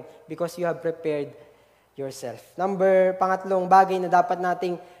gagawin because you have prepared yourself. Pangatlong bagay na dapat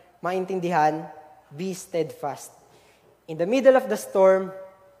nating maintindihan, be steadfast. In the middle of the storm,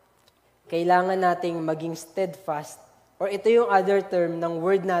 kailangan nating maging steadfast. Or ito yung other term ng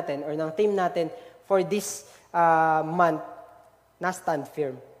word natin or ng theme natin for this month na stand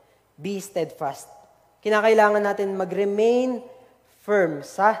firm. Be steadfast. Kinakailangan natin mag-remain firm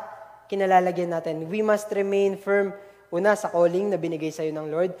sa kinalalagyan natin. We must remain firm, una, sa calling na binigay sa'yo ng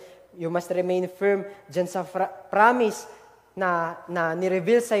Lord. You must remain firm dyan sa promise na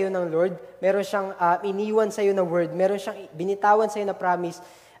ni-reveal sa'yo ng Lord. Meron siyang iniwan sa'yo na word. Meron siyang binitawan sa'yo na promise.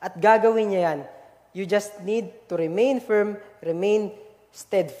 At gagawin niya yan. You just need to remain firm, remain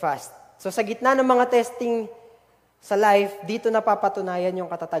steadfast. So sa gitna ng mga testing sa life, dito napapatunayan yung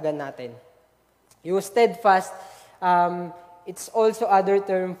katatagan natin. Yung steadfast, it's also other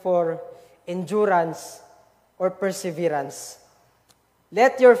term for endurance or perseverance.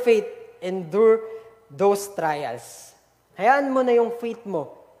 Let your faith endure those trials. Hayaan mo na yung faith mo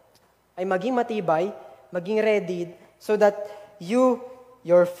ay maging matibay, maging ready, so that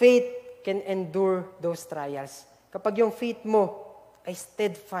your faith can endure those trials. Kapag yung faith mo ay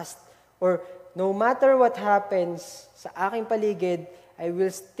steadfast, or no matter what happens sa aking paligid, I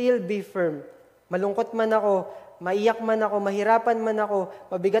will still be firm. Malungkot man ako, maiyak man ako, mahirapan man ako,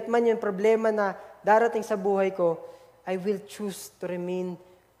 mabigat man yung problema na darating sa buhay ko, I will choose to remain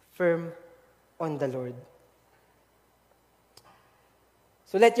firm on the Lord.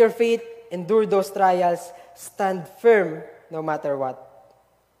 So let your faith endure those trials, stand firm no matter what.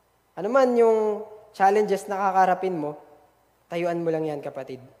 Ano man yung challenges na kakarapin mo, tayuan mo lang yan,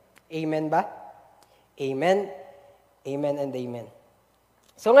 kapatid. Amen ba? Amen, amen, and amen.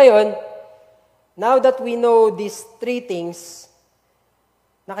 So ngayon, now that we know these three things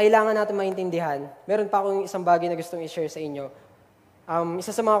na kailangan natin maintindihan, meron pa akong isang bagay na gustong i-share sa inyo.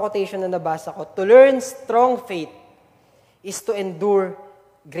 Isa sa mga quotation na nabasa ko, to learn strong faith is to endure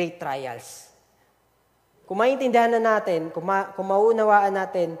great trials. Kung maintindihan na natin, kung mauunawaan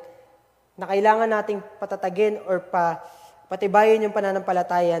natin na kailangan nating patatagin or patibayin yung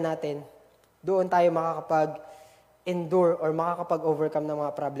pananampalataya natin, doon tayo makakapag-endure or makakapag-overcome ng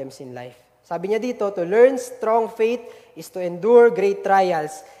mga problems in life. Sabi niya dito, to learn strong faith is to endure great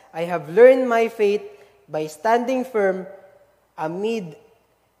trials. I have learned my faith by standing firm amid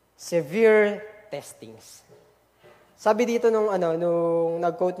severe testings. Sabi dito nung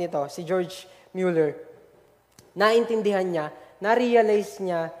nag-quote nito, si George Mueller, naintindihan niya, na-realize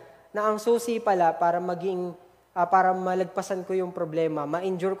niya na ang susi pala para para malagpasan ko yung problema,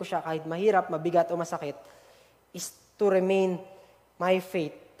 ma-endure ko siya kahit mahirap, mabigat o masakit, is to remain my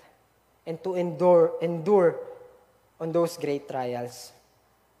faith and to endure on those great trials.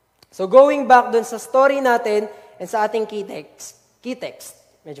 So going back dun sa story natin and sa ating key text,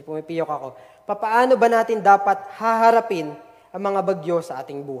 medyo pumipiyok ako, papaano ba natin dapat haharapin ang mga bagyo sa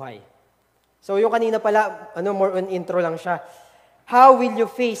ating buhay? So yung kanina pala, more on intro lang siya. How will you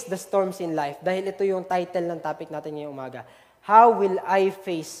face the storms in life? Dahil ito yung title ng topic natin ngayong umaga. How will I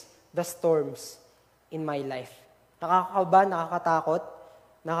face the storms in my life? Nakakakaba, nakakatakot,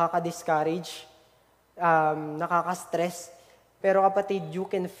 nakaka-discourage, nakaka-stress. Pero kapatid, you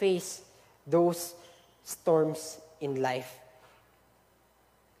can face those storms in life.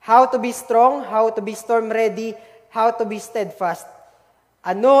 How to be strong, how to be storm ready, how to be steadfast.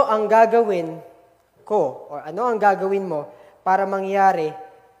 Ano ang gagawin ko or ano ang gagawin mo para mangyari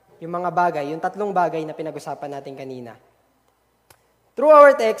yung mga bagay, yung tatlong bagay na pinag-usapan natin kanina. Through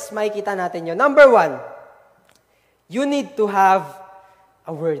our text, makikita natin yun. Number 1, you need to have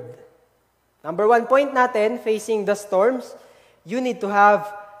a word. Number 1 point natin, facing the storms, you need to have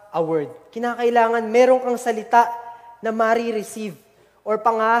a word. Kinakailangan meron kang salita na mari-receive or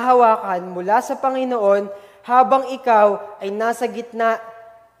panghahawakan mula sa Panginoon habang ikaw ay nasa gitna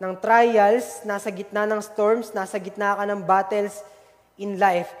ng trials, nasa gitna ng storms, nasa gitna ka ng battles in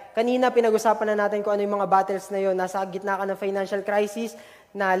life. Kanina pinag-usapan na natin kung ano yung mga battles na yun. Nasa gitna ka ng financial crisis,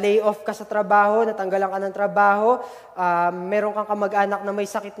 na lay off ka sa trabaho, natanggalan ka ng trabaho, meron kang kamag-anak na may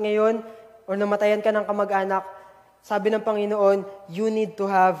sakit ngayon, or namatayan ka ng kamag-anak. Sabi ng Panginoon, you need to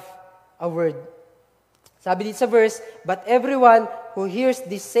have a word. Sabi dito sa verse, but everyone who hears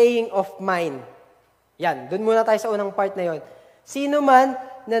this saying of mine. Yan, dun muna tayo sa unang part na yon. Sino man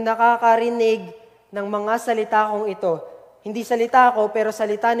na nakakarinig ng mga salita kong ito, hindi salita ko, pero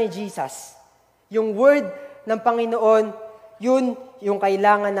salita ni Jesus. Yung word ng Panginoon, yun yung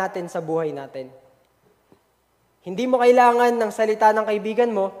kailangan natin sa buhay natin. Hindi mo kailangan ng salita ng kaibigan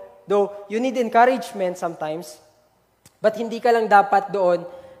mo, though you need encouragement sometimes, but hindi ka lang dapat doon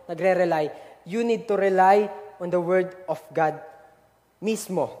nagre-rely. You need to rely on the word of God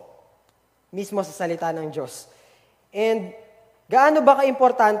mismo sa salita ng Diyos. And gaano ba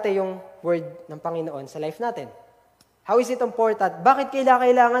ka-importante yung word ng Panginoon sa life natin? How is it important? Bakit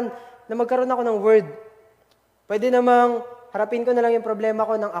kailangan na magkaroon ako ng word? Pwede namang harapin ko na lang yung problema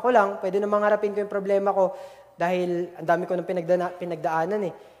ko ng ako lang. Pwede namang harapin ko yung problema ko dahil ang dami ko ng pinagdaanan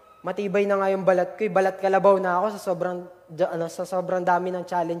eh. Matibay na nga yung balat ko. Balat kalabaw na ako sa sobrang dami ng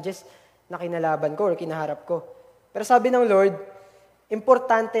challenges na kinalaban ko or kinaharap ko. Pero sabi ng Lord,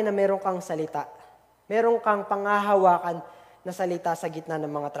 importante na meron kang salita. Meron kang panghahawakan na salita sa gitna ng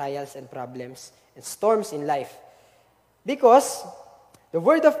mga trials and problems and storms in life. Because the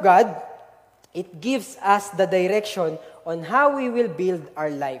Word of God, it gives us the direction on how we will build our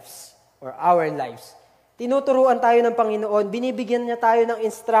lives or our lives. Tinuturuan tayo ng Panginoon, binibigyan niya tayo ng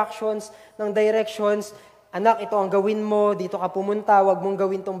instructions, ng directions. Anak, ito ang gawin mo, dito ka pumunta, wag mong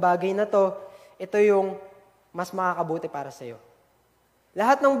gawin tong bagay na to. Ito yung mas makakabuti para sa iyo.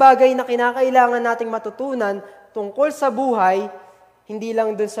 Lahat ng bagay na kinakailangan nating matutunan tungkol sa buhay, hindi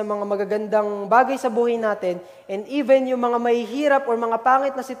lang dun sa mga magagandang bagay sa buhay natin, and even yung mga mahihirap or mga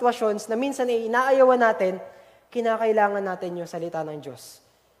pangit na sitwasyons na minsan ay inaayawan natin, kinakailangan natin yung salita ng Diyos.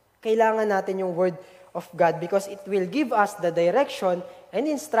 Kailangan natin yung Word of God because it will give us the direction and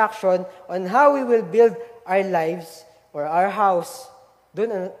instruction on how we will build our lives or our house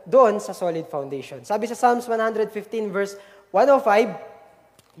doon sa solid foundation. Sabi sa Psalms 115 verse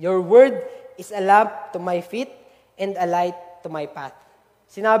 105, your word is a lamp to my feet and a light to my path.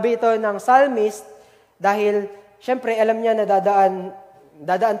 Sinabi ito ng psalmist dahil syempre alam niya na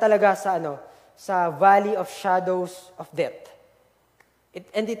dadaan talaga sa valley of shadows of death.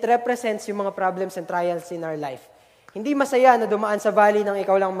 And it represents yung mga problems and trials in our life. Hindi masaya na dumaan sa valley ng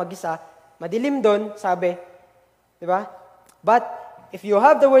ikaw lang mag-isa. Madilim doon, sabi. Di ba? But if you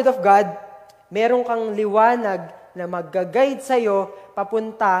have the Word of God, meron kang liwanag na mag-guide sa'yo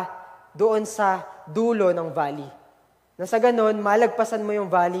papunta doon sa dulo ng valley. Na sa ganon, malagpasan mo yung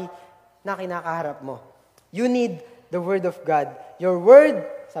valley na kinakaharap mo. You need the Word of God. Your Word,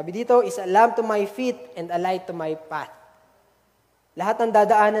 sabi dito, is a lamp to my feet and a light to my path. Lahat ng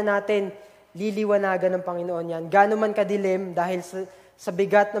dadaanan natin, liliwanagan ng Panginoon yan. Gaano man kadilim dahil sa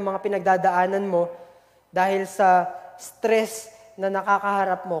bigat ng mga pinagdadaanan mo, dahil sa stress na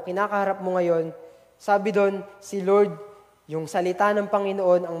kinakaharap mo ngayon, Sabi doon, si Lord, yung salita ng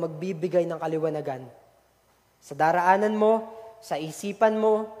Panginoon ang magbibigay ng kaliwanagan. Sa daraanan mo, sa isipan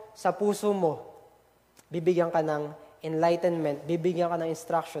mo, sa puso mo, bibigyan ka ng enlightenment, bibigyan ka ng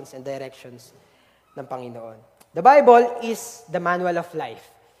instructions and directions ng Panginoon. The Bible is the manual of life.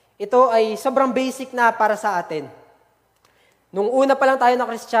 Ito ay sobrang basic na para sa atin. Nung una pa lang tayo na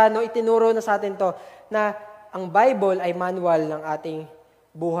Kristiyano, itinuro na sa atin to na ang Bible ay manual ng ating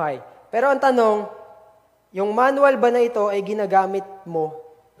buhay. Pero ang tanong, yung manual ba na ito ay ginagamit mo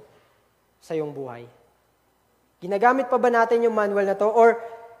sa iyong buhay? Ginagamit pa ba natin yung manual na to? Or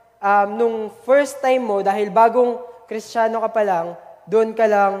nung first time mo, dahil bagong Kristiyano ka pa lang, doon ka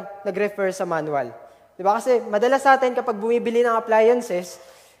lang nag-refer sa manual. Diba? Kasi madalas sa atin kapag bumibili ng appliances,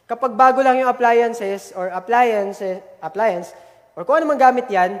 kapag bago lang yung appliance, or kung ano man gamit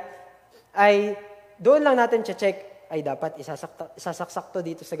yan, ay doon lang natin check, ay dapat isasaksak to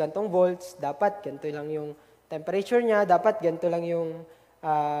dito sa gantong volts, dapat ganito lang yung temperature niya, dapat ganito lang yung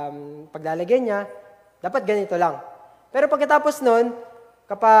paglalagyan niya, dapat ganito lang. Pero pagkatapos nun,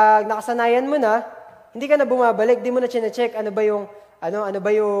 kapag nakasanayan mo na, hindi ka na bumabalik, di mo na chine-check ano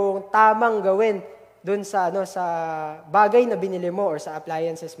ba yung tamang gawin doon sa bagay na binili mo or sa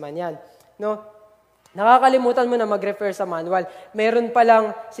appliances man yan. No? Nakakalimutan mo na mag-refer sa manual. Meron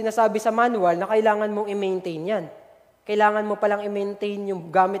palang sinasabi sa manual na kailangan mong i-maintain yan. Kailangan mo palang i-maintain yung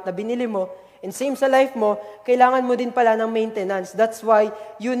gamit na binili mo. And same sa life mo, kailangan mo din pala ng maintenance. That's why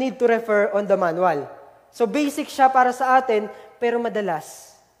you need to refer on the manual. So basic siya para sa atin, pero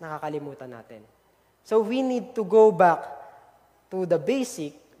madalas nakakalimutan natin. So we need to go back to the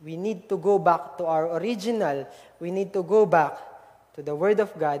basic. We need to go back to our original. We need to go back to the Word of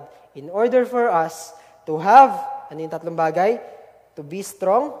God in order for us to have, ano yung tatlong bagay? To be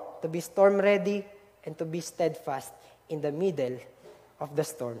strong, to be storm ready, and to be steadfast in the middle of the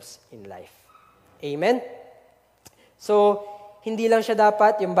storms in life. Amen? So, hindi lang siya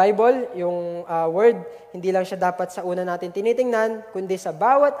dapat, yung Bible, yung Word, hindi lang siya dapat sa una natin tinitingnan, kundi sa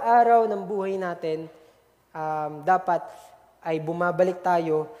bawat araw ng buhay natin, dapat ay bumabalik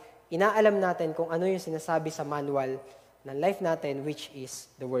tayo, inaalam natin kung ano yung sinasabi sa manual ng life natin, which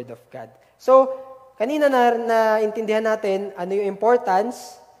is the Word of God. So, kanina na intindihan natin ano yung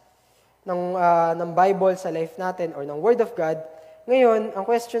importance ng Bible sa life natin or ng Word of God. Ngayon, ang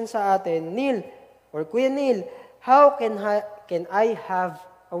question sa atin, Neil, or Kuya Neil, how can I have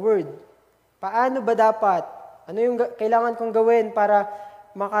a word? Paano ba dapat? Ano yung kailangan kong gawin para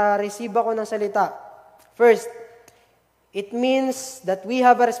makareceive ako ng salita? First, it means that we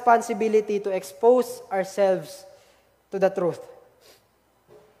have a responsibility to expose ourselves to the truth.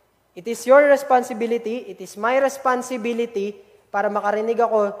 It is your responsibility, it is my responsibility para makarinig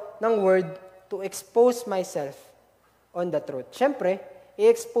ako ng word to expose myself on the truth. Siyempre,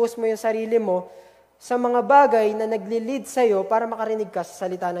 i-expose mo yung sarili mo sa mga bagay na nagli-lead sa'yo para makarinig ka sa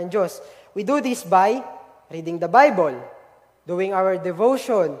salita ng Diyos. We do this by reading the Bible, doing our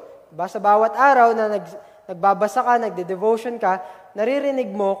devotion. Sa bawat araw na nagbabasa ka, nagde-devotion ka,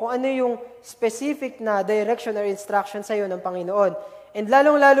 naririnig mo kung ano yung specific na direction or instruction sa'yo ng Panginoon. And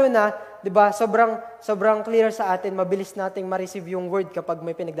lalong-lalo na, di ba, sobrang clear sa atin, mabilis nating ma-receive yung word kapag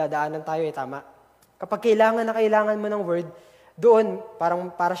may pinagdadaanan tayo, tama? Kapag kailangan mo ng word, doon,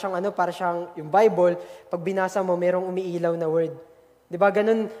 para siyang yung Bible, pag binasa mo, merong umiilaw na word. Di ba,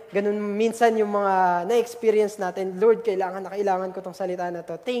 ganun minsan yung mga na-experience natin, Lord, kailangan ko tong salita na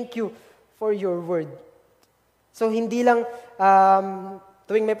to. Thank you for your word. So, hindi lang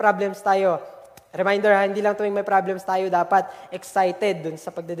tuwing may problems tayo, reminder, hindi lang tuwing may problems tayo dapat excited dun sa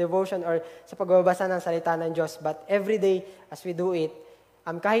pagde-devotion or sa pagbabasa ng salita ng Diyos. But every day, as we do it,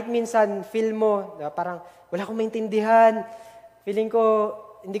 kahit minsan feel mo, parang wala akong maintindihan, feeling ko,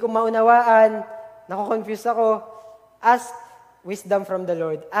 hindi ko maunawaan, nako-confuse ako, ask wisdom from the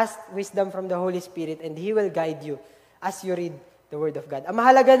Lord, ask wisdom from the Holy Spirit, and He will guide you as you read the Word of God. Ang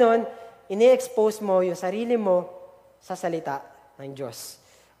mahalaga nun, ini-expose mo yung sarili mo sa salita ng Diyos.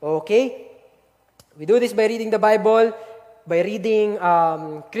 Okay? We do this by reading the Bible, by reading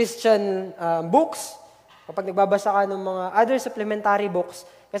Christian books. Kapag nagbabasa ka ng mga other supplementary books,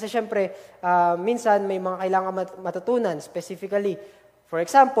 kasi syempre, minsan may mga kailangan matutunan, specifically. For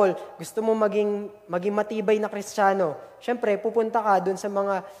example, gusto mo maging matibay na Kristiyano, syempre, pupunta ka dun sa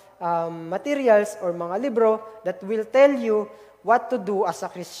mga materials or mga libro that will tell you what to do as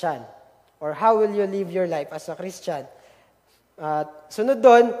a Christian. Or how will you live your life as a Christian? Sunod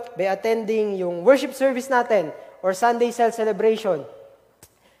doon, by attending yung worship service natin or Sunday Cell Celebration.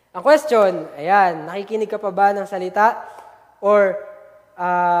 Ang question, ayan, nakikinig ka pa ba ng salita? Or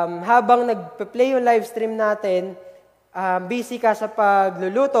habang nagpe-play yung live stream natin, busy ka sa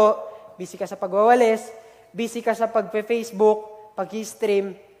pagluluto, busy ka sa pagwawalis, busy ka sa pag-Facebook,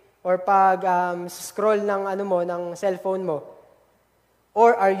 pag-stream, or scroll ng ng cellphone mo?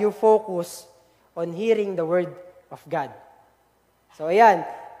 Or are you focused on hearing the Word of God? So ayan,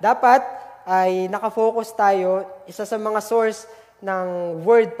 dapat ay nakafocus tayo. Isa sa mga source ng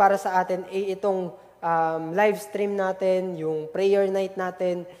Word para sa atin ay itong live stream natin, yung prayer night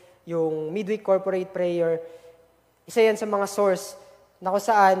natin, yung midweek corporate prayer. Isa yan sa mga source na kung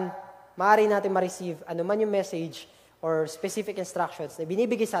saan maaari natin ma-receive man yung message or specific instructions na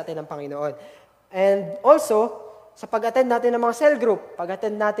binibigay sa atin ng Panginoon. And also, sa pag-attend natin ng mga cell group,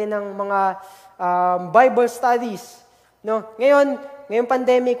 pag-attend natin ng mga Bible studies. No? Ngayong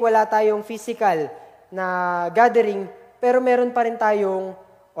pandemic, wala tayong physical na gathering, pero meron pa rin tayong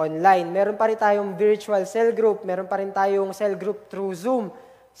online. Meron pa rin tayong virtual cell group. Meron pa rin tayong cell group through Zoom.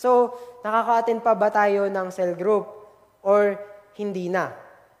 So, nakaka-attend pa ba tayo ng cell group or hindi na?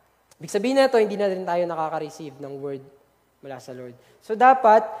 Ibig sabihin na ito, hindi na rin tayo nakaka-receive ng word mula sa Lord. So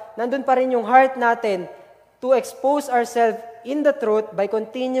dapat, nandun pa rin yung heart natin to expose ourselves in the truth by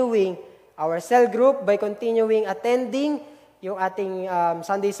continuing our cell group, by continuing attending yung ating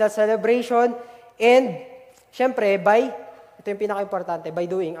Sunday cell celebration, and syempre, ito yung pinaka-importante, by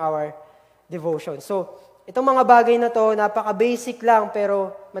doing our devotion. So, itong mga bagay na to, napaka-basic lang,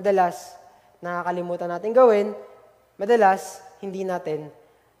 pero madalas, nakakalimutan natin gawin, madalas, hindi natin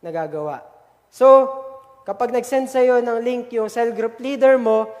nagagawa. So, kapag nag-send sa'yo ng link yung cell group leader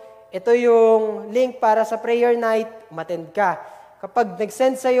mo, ito yung link para sa prayer night, umattend ka. Kapag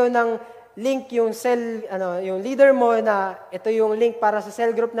nag-send sa'yo ng link yung yung leader mo na ito yung link para sa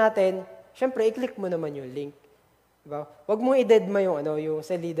cell group natin, syempre, i-click mo naman yung link. Diba? Huwag mo i-deadma yung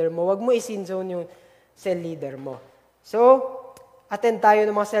cell leader mo. Huwag mo i-sin zone yung cell leader mo. So, attend tayo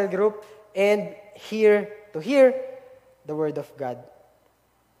ng mga cell group and hear the Word of God.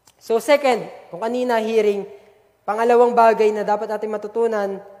 So second, kung kanina hearing, pangalawang bagay na dapat natin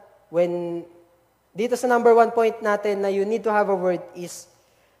matutunan when dito sa number 1 point natin na you need to have a word is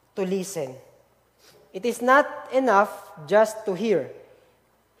to listen. It is not enough just to hear.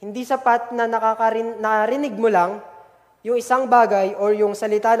 Hindi sapat na narinig mo lang yung isang bagay or yung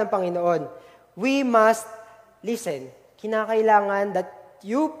salita ng Panginoon. We must listen. Kinakailangan that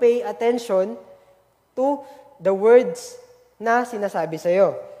you pay attention to the words na sinasabi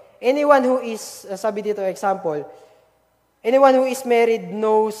sa'yo. Anyone who is, sabi dito example, anyone who is married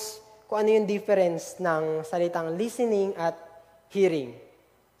knows kung ano yung difference ng salitang listening at hearing.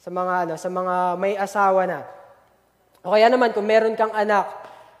 Sa mga may asawa na. O kaya naman kung meron kang anak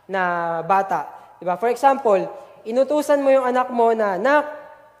na bata, di ba? For example, inutusan mo yung anak mo na, "Anak,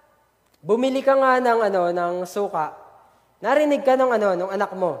 bumili ka nga ng suka." Narinig ka ng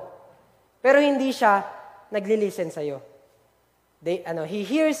anak mo. Pero hindi siya nagli-listen sa'yo. He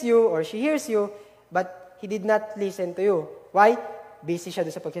hears you or she hears you, but he did not listen to you. Why? Busy siya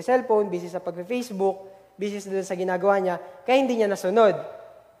doon sa pag-cellphone, busy sa pag-Facebook, busy doon sa ginagawa niya, kaya hindi niya nasunod.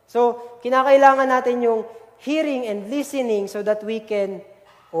 So, kinakailangan natin yung hearing and listening so that we can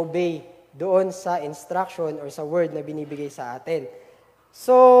obey doon sa instruction or sa word na binibigay sa atin.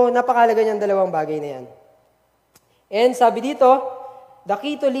 So, napakalaga niyang dalawang bagay na yan. And sabi dito, the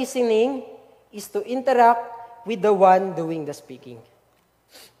key to listening is to interact with the one doing the speaking.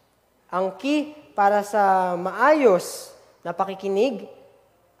 Ang key para sa maayos na pakikinig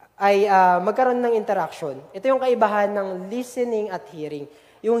ay magkaroon ng interaction. Ito yung kaibahan ng listening at hearing.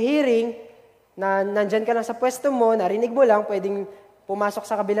 Yung hearing, na nandyan ka lang sa pwesto mo, narinig mo lang, pwedeng pumasok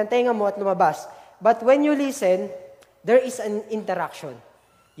sa kabilang tenga mo at lumabas. But when you listen, there is an interaction.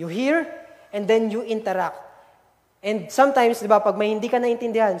 You hear, and then you interact. And sometimes, di ba, pag may hindi ka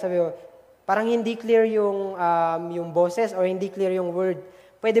naintindihan, sabi mo, parang hindi clear yung boses or hindi clear yung word.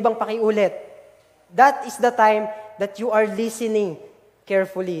 Pwede bang pakiulit? That is the time that you are listening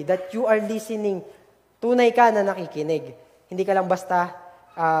carefully, that you are listening. Tunay ka na nakikinig. Hindi ka lang basta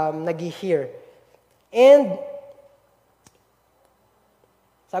nag-hear. And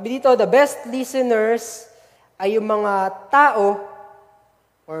sabi dito, the best listeners ay yung mga tao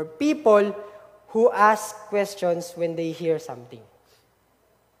or people who ask questions when they hear something.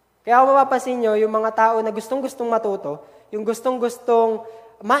 Kaya kung mapapansin nyo, yung mga tao na gustong-gustong matuto, yung gustong-gustong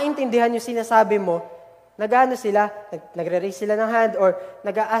maintindihan yung sinasabi mo, nagre-raise sila ng hand or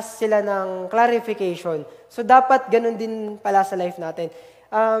nag-a-ask sila ng clarification. So dapat ganun din pala sa life natin.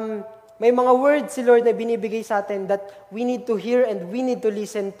 May mga words si Lord na binibigay sa atin that we need to hear and we need to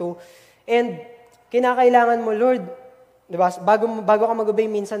listen to. And kinakailangan mo, Lord, diba, bago ka mag-obey,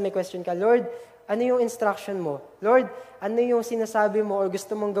 minsan may question ka, Lord, ano yung instruction mo? Lord, ano yung sinasabi mo or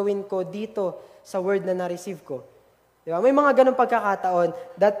gusto mong gawin ko dito sa word na na-receive ko? Diba? May mga ganong pagkakataon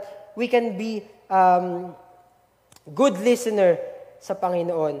that we can be good listener sa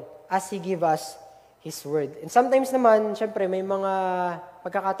Panginoon as He give us His Word. And sometimes naman, syempre, may mga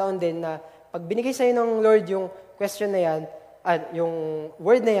pagkakataon din na pag binigay sa'yo ng Lord yung question na yan, yung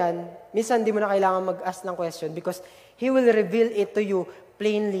word na yan, minsan di mo na kailangan mag-ask ng question because He will reveal it to you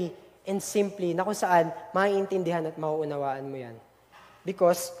plainly and simply na kung saan maiintindihan at mauunawaan mo yan.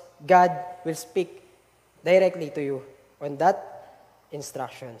 Because God will speak directly to you on that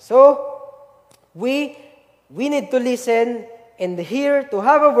instruction. So, we need to listen and hear to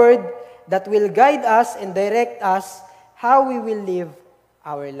have a word that will guide us and direct us how we will live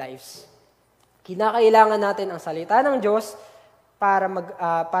our lives. Kinakailangan natin ang salita ng Diyos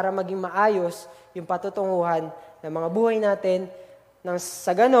para maging maayos yung patutunguhan ng mga buhay natin. Nang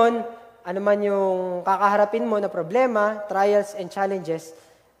sa ganon, ano man yung kakaharapin mo na problema, trials and challenges,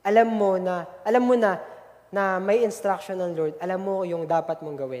 alam mo na may instruction ng Lord, alam mo yung dapat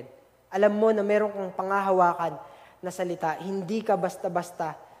mong gawin. Alam mo na meron kang pangahawakan na salita, hindi ka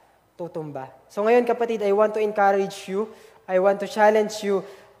basta-basta tutumba. So ngayon kapatid, I want to encourage you, I want to challenge you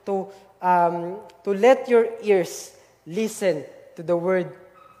to let your ears listen to the Word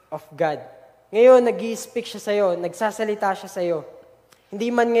of God. Ngayon, nag-i-speak siya sa'yo, nagsasalita siya sa'yo. Hindi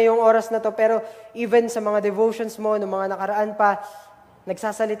man ngayong oras na to, pero even sa mga devotions mo, ng mga nakaraan pa,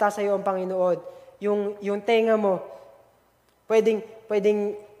 nagsasalita sa'yo ang Panginoon. Yung tenga mo, pwedeng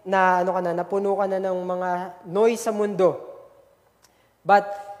napuno ka na ng mga noise sa mundo.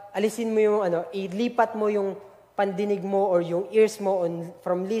 But, alisin mo ilipat mo yung pandinig mo or yung ears mo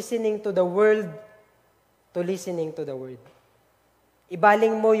from listening to the world to listening to the Word.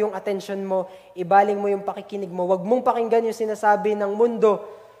 Ibaling mo yung attention mo, ibaling mo yung pakikinig mo. Huwag mong pakinggan yung sinasabi ng mundo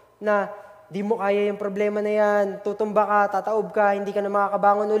na di mo kaya yung problema na yan, tutumba ka, tataob ka, hindi ka na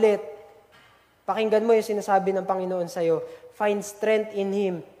makakabangon ulit. Pakinggan mo yung sinasabi ng Panginoon sa'yo. Find strength in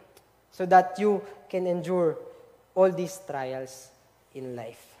Him so that you can endure all these trials in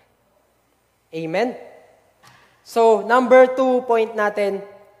life. Amen? So, number 2 point natin,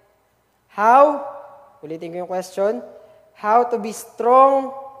 ulitin ko yung question, how to be strong,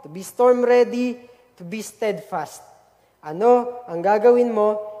 to be storm ready, to be steadfast. Ano ang gagawin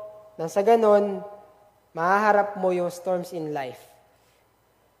mo nang sa ganon, mahaharap mo yung storms in life?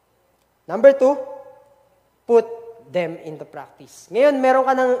 Number 2, put them into practice. Ngayon,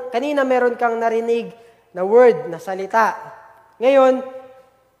 kanina meron kang narinig na word, na salita. Ngayon,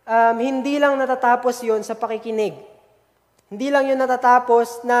 hindi lang natatapos yon sa pakikinig. Hindi lang yun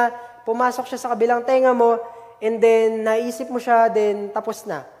natatapos na pumasok siya sa kabilang tenga mo, and then naisip mo siya, then tapos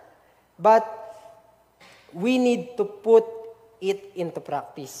na. But we need to put it into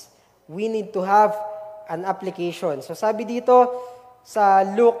practice. We need to have an application. So sabi dito sa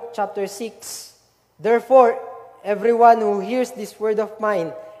Luke chapter 6, therefore, everyone who hears this word of mine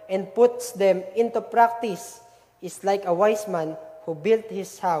and puts them into practice is like a wise man who built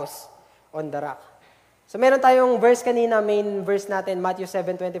his house on the rock. So meron tayong verse kanina, main verse natin, Matthew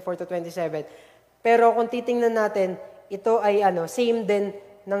 7:24-27. Pero kung titingnan natin, ito ay same din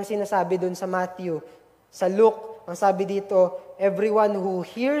ng sinasabi dun sa Matthew. Sa Luke, ang sabi dito, everyone who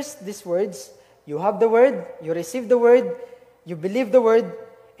hears these words, you have the word, you receive the word, you believe the word,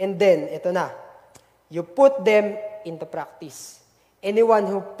 and then, ito na, you put them into practice. Anyone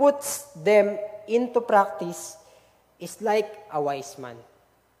who puts them into practice is like a wise man.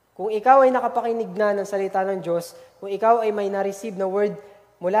 Kung ikaw ay nakapakinig na ng salita ng Diyos, kung ikaw ay may na-receive na word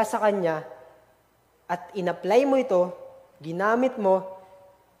mula sa Kanya, at in-apply mo ito, ginamit mo,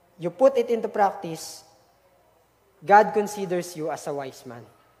 you put it into practice, God considers you as a wise man.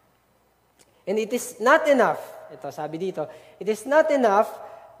 And it is not enough, ito sabi dito, it is not enough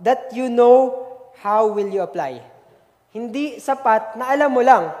that you know how will you apply. Hindi sapat na alam mo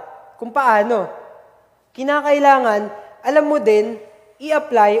lang kung paano. Kinakailangan, alam mo din,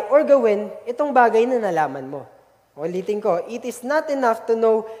 i-apply or gawin itong bagay na nalaman mo. Ulitin ko, it is not enough to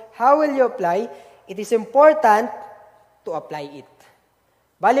know how will you apply, it is important to apply it.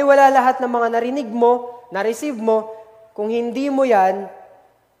 Baliwala lahat ng mga narinig mo, na-receive mo, kung hindi mo yan,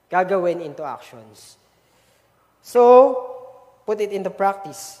 gagawin into actions. So, put it into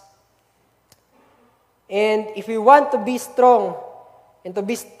practice. And if we want to be strong and to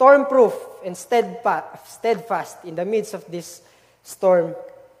be storm-proof and steadfast in the midst of this storm,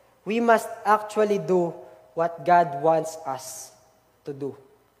 we must actually do what God wants us to do.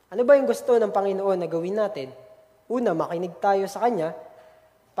 Ano ba yung gusto ng Panginoon na gawin natin? Una, makinig tayo sa Kanya.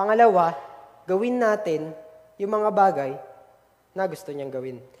 Pangalawa, gawin natin yung mga bagay na gusto niyang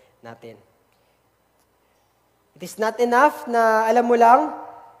gawin natin. It is not enough na alam mo lang,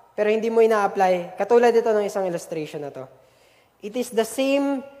 pero hindi mo ina-apply. Katulad ito ng isang illustration na to. It is the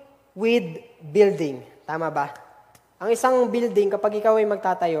same with building. Tama ba? Ang isang building, kapag ikaw ay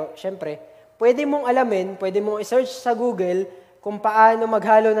magtatayo, syempre, pwede mong alamin, pwede mong i-search sa Google kung paano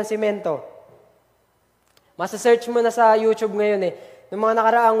maghalo ng simento. Masa-search mo na sa YouTube ngayon eh. Noong mga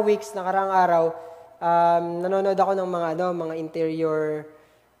nakaraang weeks, nakaraang araw, nanonood ako ng mga interior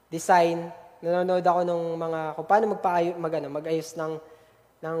design. Nanonood ako ng kung paano mag-ayos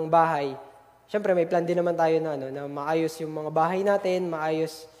ng bahay. Siyempre, may plan din naman tayo na maayos yung mga bahay natin,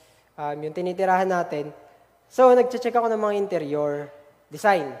 maayos yung tinitirahan natin. So, nag-check ako ng mga interior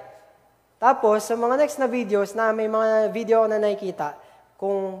design. Tapos, sa mga next na videos, may mga video ako na nakikita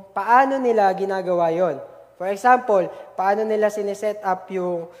kung paano nila ginagawa yon. For example, paano nila sineset up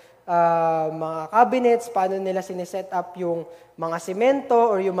yung mga cabinets, paano nila sineset up yung mga semento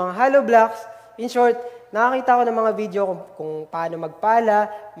or yung mga hollow blocks. In short, nakakita ko ng mga video kung paano magpala,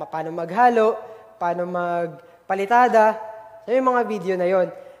 paano maghalo, paano magpalitada. So, yung mga video na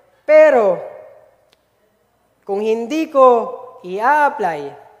yon. Pero, kung hindi ko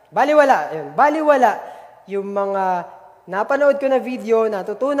i-apply, baliwala yung mga napanood ko na video,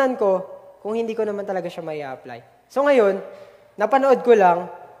 natutunan ko, kung hindi ko naman talaga siya may apply. So ngayon, napanood ko lang,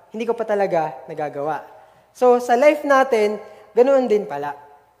 hindi ko pa talaga nagagawa. So sa life natin, ganoon din pala.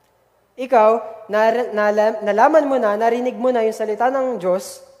 Ikaw, nalaman mo na, narinig mo na yung salita ng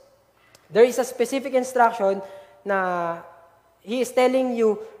Diyos, there is a specific instruction na He is telling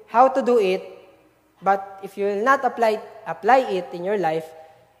you how to do it, but if you will not apply it in your life,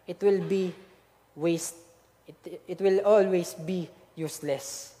 it will be waste. It will always be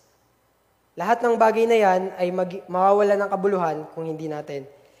useless. Lahat ng bagay na yan ay mawawala ng kabuluhan kung hindi natin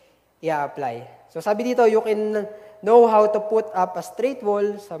i-apply. So sabi dito, you can know how to put up a straight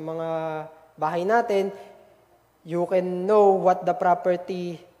wall sa mga bahay natin. You can know what the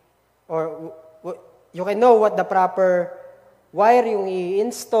property or you can know what the proper wire yung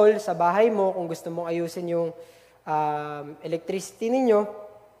i-install sa bahay mo kung gusto mong ayusin yung electricity ninyo.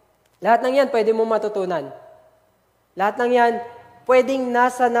 Lahat ng yan pwede mo matutunan. Lahat ng yan pwedeng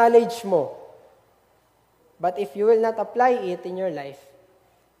nasa knowledge mo. But if you will not apply it in your life,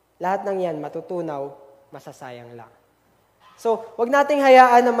 lahat ng yan matutunaw, masasayang lang. So, wag nating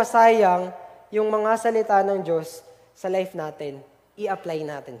hayaan na masayang yung mga salita ng Diyos sa life natin. I-apply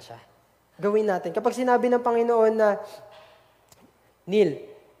natin siya. Gawin natin. Kapag sinabi ng Panginoon na, Neil,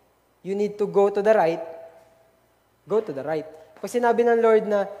 you need to go to the right, go to the right. Kapag sinabi ng Lord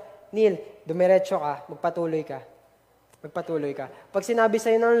na, Neil, dumiretso ka, magpatuloy ka. Pag sinabi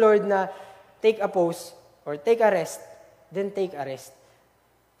sa'yo ng Lord na, take a pause, or take a rest, then take a rest.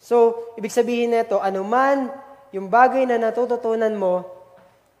 So, ibig sabihin nito, anuman yung bagay na natututunan mo,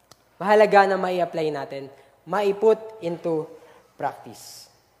 mahalaga na mai-apply natin, mai-put into practice.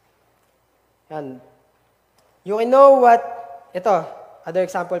 Yan. You can know what, ito, other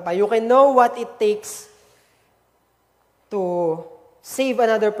example pa, you can know what it takes to save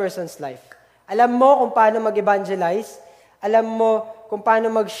another person's life. Alam mo kung paano mag-evangelize, alam mo kung paano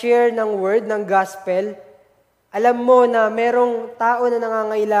mag-share ng word, ng gospel. Alam mo na merong tao na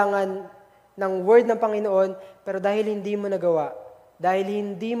nangangailangan ng word ng Panginoon, pero dahil hindi mo nagawa, dahil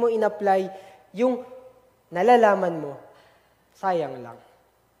hindi mo in-apply yung nalalaman mo, sayang lang.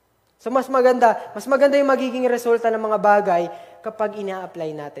 So mas maganda yung magiging resulta ng mga bagay kapag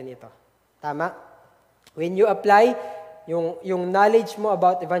ina-apply natin ito. Tama? When you apply yung knowledge mo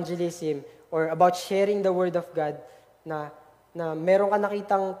about evangelism or about sharing the word of God na meron ka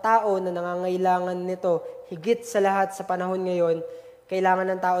nakitang tao na nangangailangan nito, higit sa lahat sa panahon ngayon, kailangan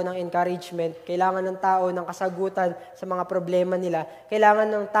ng tao ng encouragement, kailangan ng tao ng kasagutan sa mga problema nila, kailangan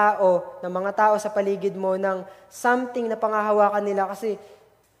ng mga tao sa paligid mo ng something na pangahawakan nila kasi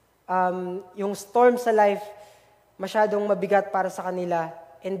yung storm sa life masyadong mabigat para sa kanila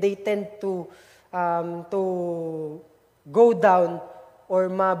and they tend to go down or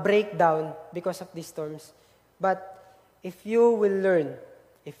ma-break down because of these storms. But if you will learn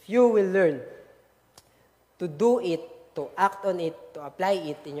to do it, to act on it, to apply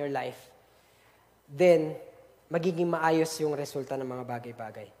it in your life, then magiging maayos yung resulta ng mga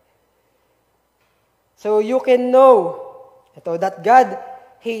bagay-bagay. So you can know that God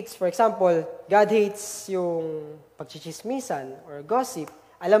hates, for example, God hates yung pagchichismisan or gossip.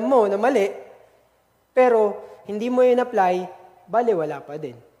 Alam mo na mali, pero hindi mo yun apply, baliwala pa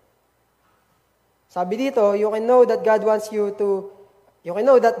din. Sabi dito, you can know that God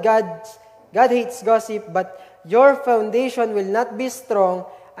hates gossip, but your foundation will not be strong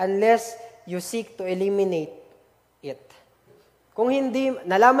unless you seek to eliminate it. Kung hindi,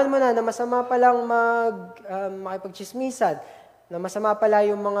 nalaman mo na masama palang makipagchismisan, na masama pala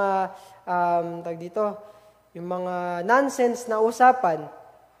yung mga, yung mga nonsense na usapan,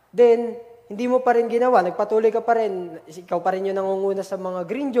 then hindi mo pa rin ginawa, nagpatuloy ka pa rin, ikaw pa rin yung nangunguna sa mga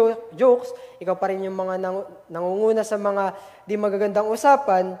green jokes, ikaw pa rin yung mga nangunguna sa mga di magagandang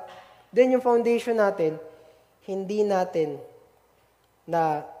usapan, then yung foundation natin, hindi natin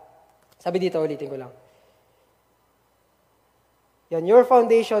sabi dito, ulitin ko lang. Yan, your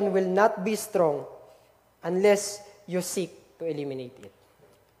foundation will not be strong unless you seek to eliminate it.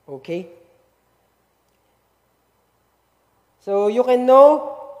 Okay? So you can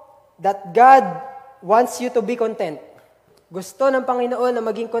know that God wants you to be content. Gusto ng Panginoon na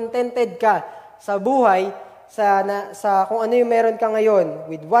maging contented ka sa buhay, sa kung ano yung meron ka ngayon,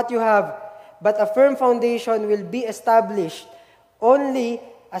 with what you have. But a firm foundation will be established only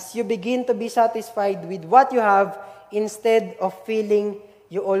as you begin to be satisfied with what you have instead of feeling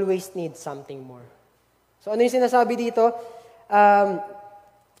you always need something more. So ano yung sinasabi dito?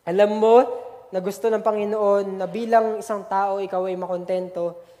 Alam mo na gusto ng Panginoon na bilang isang tao, ikaw ay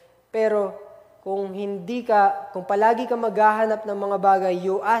makontento. Pero kung palagi ka maghahanap ng mga bagay,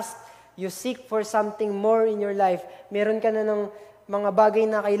 you seek for something more in your life, meron ka na ng mga bagay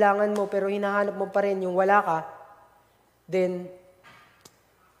na kailangan mo, pero hinahanap mo pa rin yung wala ka, then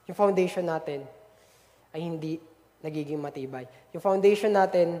yung foundation natin ay hindi nagiging matibay. Yung foundation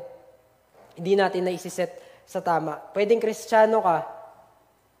natin, hindi natin na isiset sa tama. Pwedeng Kristiyano ka,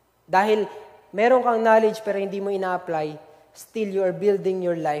 dahil meron kang knowledge pero hindi mo ina-apply, still you are building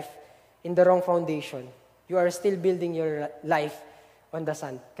your life in the wrong foundation. You are still building your life on the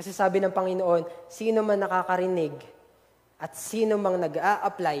sand. Kasi sabi ng Panginoon, sino man nakakarinig at sino mang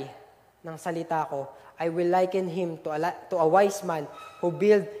nag-a-apply ng salita ko, I will liken him to a wise man who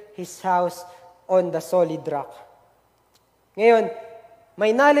built his house on the solid rock. Ngayon,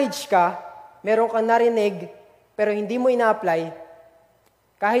 may knowledge ka, meron kang narinig, pero hindi mo ina-apply,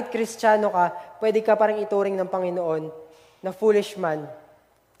 kahit Kristiyano ka, pwede ka parang ituring ng Panginoon na foolish man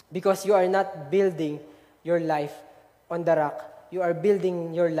because you are not building your life on the rock. You are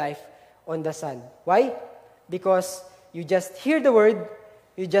building your life on the sand. Why? Because you just hear the word,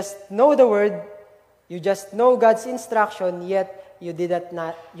 you just know the word, you just know God's instruction, yet you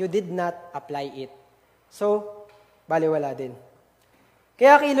did not apply it. So, baliwala din.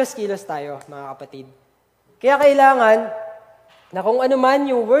 Kaya kilos-kilos tayo, mga kapatid. Kaya kailangan na kung ano man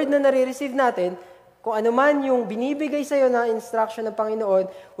yung word na nare-receive natin, kung ano man yung binibigay sa'yo na instruction ng Panginoon,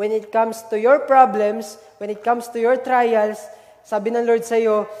 when it comes to your problems, when it comes to your trials, sabi ng Lord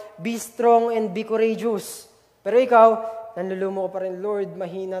sa'yo, be strong and be courageous. Pero ikaw, nanlulumo ko pa rin, Lord,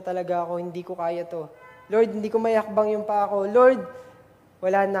 mahina talaga ako, hindi ko kaya to. Lord, hindi ko mayakbang yung pa ako. Lord,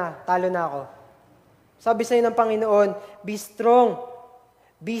 wala na, talo na ako. Sabi sa'yo ng Panginoon, be strong,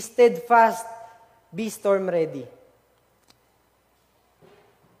 be steadfast, be storm ready.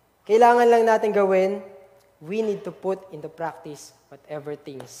 Kailangan lang natin gawin, we need to put into practice whatever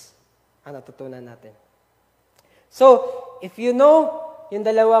things ang natutunan natin. So, if you know yung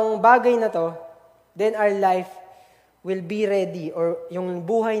dalawang bagay na to, then our life will be ready, or yung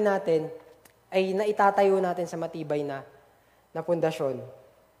buhay natin ay naitatayo natin sa matibay na pundasyon.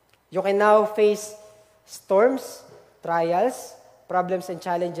 You can now face storms, trials, problems and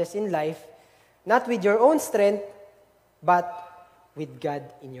challenges in life, not with your own strength, but with God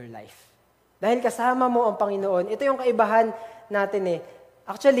in your life. Dahil kasama mo ang Panginoon, ito yung kaibahan natin eh.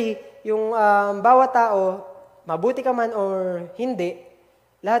 Actually, yung bawat tao, mabuti ka man or hindi,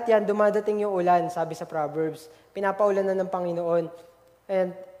 lahat yan, dumadating yung ulan, sabi sa Proverbs. Pinapaulan na ng Panginoon.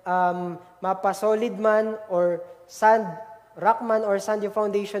 And mapa-solid man or sand, rock man or sand yung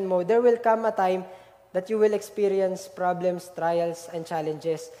foundation mo, there will come a time that you will experience problems, trials, and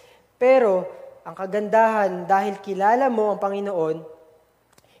challenges. Pero, ang kagandahan, dahil kilala mo ang Panginoon,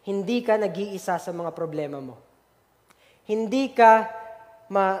 hindi ka nag-iisa sa mga problema mo. Hindi ka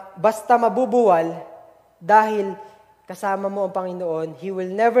basta mabubuwal dahil kasama mo ang Panginoon. He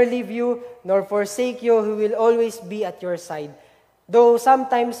will never leave you nor forsake you. He will always be at your side. Though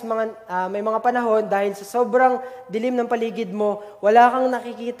sometimes may mga panahon dahil sa sobrang dilim ng paligid mo, wala kang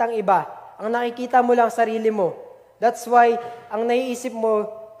nakikitang iba. Ang nakikita mo lang sarili mo. That's why ang naiisip mo,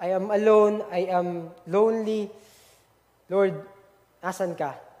 I am alone, I am lonely. Lord, asan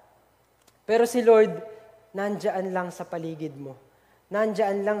ka? Pero si Lord, nandyan lang sa paligid mo.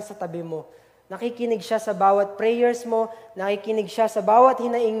 Nandyan lang sa tabi mo. Nakikinig siya sa bawat prayers mo, nakikinig siya sa bawat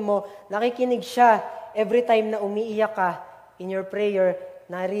hinaing mo, nakikinig siya every time na umiiyak ka in your prayer,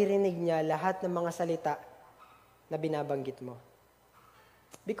 naririnig niya lahat ng mga salita na binabanggit mo.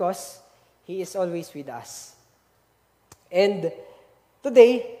 Because He is always with us. And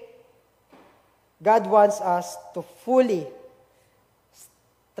today, God wants us to fully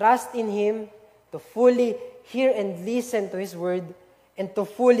trust in Him, to fully hear and listen to His word, and to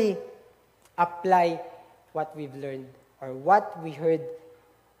fully apply what we've learned or what we heard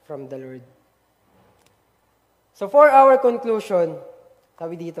from the Lord. So for our conclusion,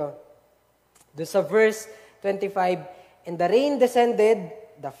 sabi dito, do sa verse 25, and the rain descended,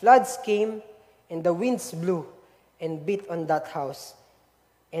 the floods came, and the winds blew and beat on that house,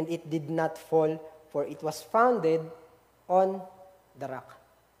 and it did not fall, for it was founded on the rock.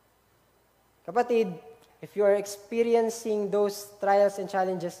 Kapatid, if you are experiencing those trials and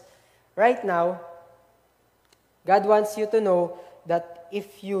challenges right now, God wants you to know that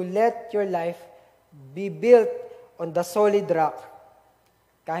if you let your life be built on the solid rock,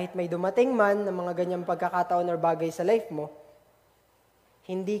 kahit may dumating man ng mga ganyang pagkakataon or bagay sa life mo,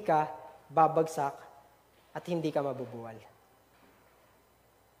 hindi ka babagsak at hindi ka mabubuwal.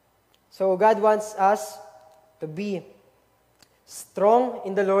 So God wants us to be strong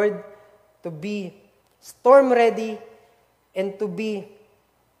in the Lord, to be storm ready, and to be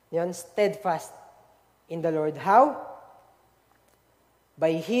steadfast in the Lord. How?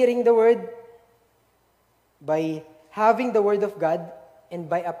 By hearing the Word, by having the Word of God, and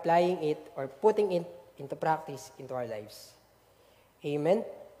by applying it or putting it into practice into our lives. Amen?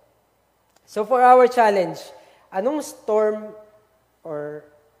 So for our challenge, anong storm or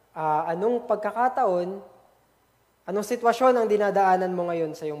anong pagkakataon, anong sitwasyon ang dinadaanan mo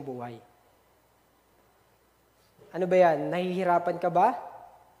ngayon sa iyong buhay? Ano ba yan? Nahihirapan ka ba?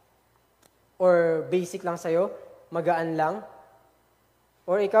 Or basic lang sa'yo? Magaan lang?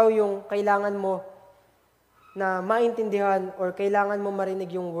 Or ikaw yung kailangan mo na maintindihan or kailangan mo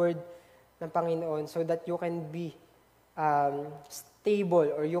marinig yung word ng Panginoon so that you can be stable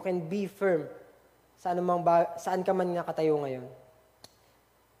or you can be firm saan ka man nakatayo ngayon.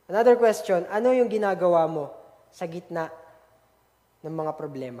 Another question, ano yung ginagawa mo sa gitna ng mga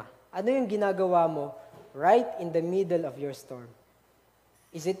problema? Ano yung ginagawa mo right in the middle of your storm?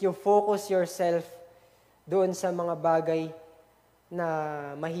 Is it you focus yourself doon sa mga bagay na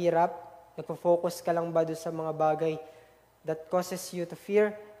mahirap? Nagpo-focus ka lang ba doon sa mga bagay that causes you to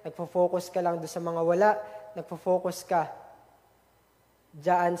fear? Nagpo-focus ka lang doon sa mga wala? Nagpo-focus ka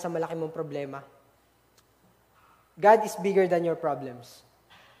diyan sa malaki mong problema? God is bigger than your problems.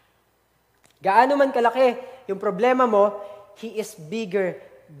 Gaano man kalaki yung problema mo, He is bigger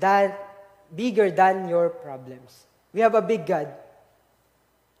than your problems. We have a big God.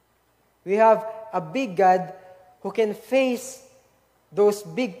 We have a big God who can face those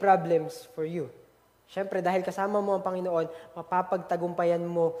big problems for you. Siyempre, dahil kasama mo ang Panginoon, mapapagtagumpayan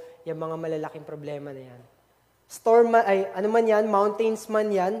mo yung mga malalaking problema na yan. Ano man yan, mountains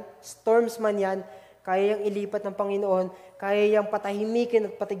man yan, storms man yan, kaya yung ilipat ng Panginoon, kaya yung patahimikin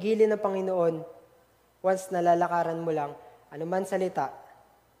at patigilin ng Panginoon once nalalakaran mo lang, ano man salita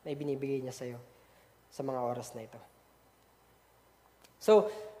na ibinibigay niya sa'yo sa mga oras na ito. So,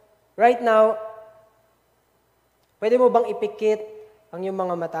 right now, pwede mo bang ipikit ang iyong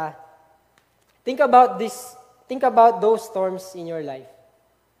mga mata? Think about this. Think about those storms in your life.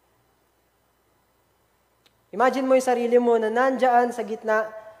 Imagine mo yung sarili mo na nandyan sa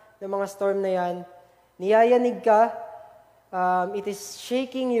gitna ng mga storm na yan. Niyayanig ka. It is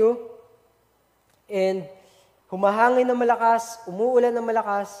shaking you. And humahangin na malakas, umuulan na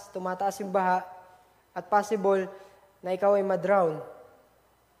malakas, tumataas yung baha, at possible na ikaw ay ma-drown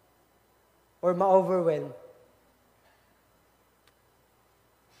or ma-overwhelm.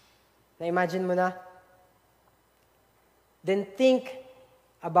 Na-imagine mo na? Then think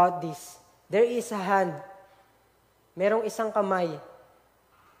about this. There is a hand. Merong isang kamay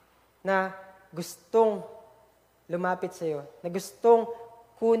na gustong lumapit sa iyo, na gustong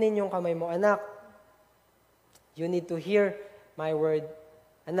kunin yung kamay mo. Anak, you need to hear my word.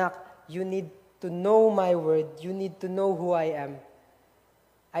 Anak, you need to know my word. You need to know who I am.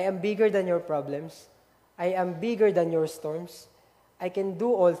 I am bigger than your problems. I am bigger than your storms. I can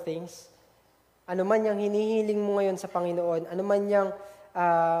do all things. Ano man yung hinihiling mo ngayon sa Panginoon, ano man yung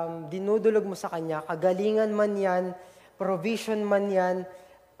dinudulog mo sa Kanya, kagalingan man yan, provision man yan,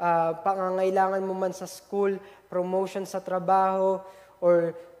 pangangailangan mo man sa school, promotion sa trabaho,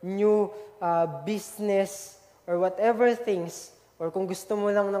 or new business, or whatever things, or kung gusto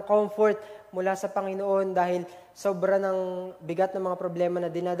mo lang ng comfort mula sa Panginoon dahil sobra ng bigat ng mga problema na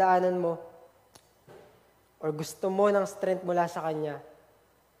dinadaanan mo, or gusto mo ng strength mula sa Kanya,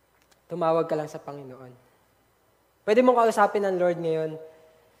 tumawag ka lang sa Panginoon. Pwede mong kausapin ng Lord ngayon.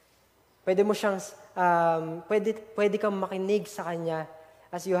 Pwede mo siyang, pwede kang makinig sa Kanya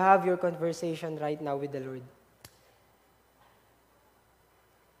as you have your conversation right now with the Lord.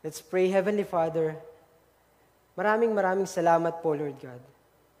 Let's pray. Heavenly Father, maraming salamat po, Lord God.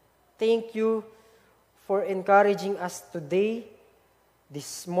 Thank you for encouraging us today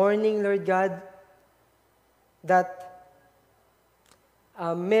this morning, Lord God, that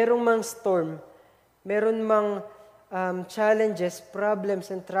merong mang storm, meron mang challenges, problems,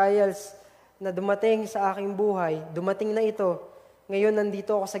 and trials na dumating sa aking buhay, dumating na ito. Ngayon,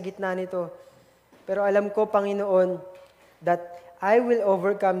 nandito ako sa gitna nito. Pero alam ko, Panginoon, that I will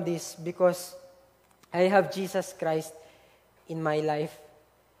overcome this because I have Jesus Christ in my life.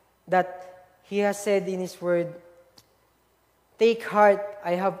 That He has said in His Word, "Take heart,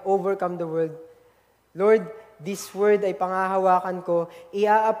 I have overcome the world." Lord, this word ay pangahawakan ko,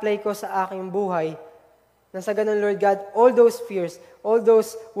 ia-apply ko sa aking buhay. Na sa ganun, Lord God, all those fears, all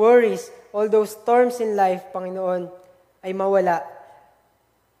those worries, all those storms in life, Panginoon, ay mawala.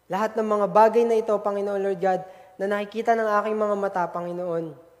 Lahat ng mga bagay na ito, Panginoon, Lord God, na nakikita ng aking mga mata,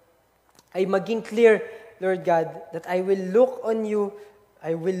 Panginoon, ay maging clear, Lord God, that I will look on you,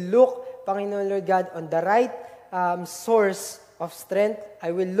 I will look, Panginoon, Lord God, on the right source of strength. I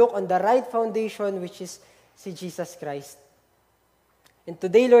will look on the right foundation, which is si Jesus Christ. And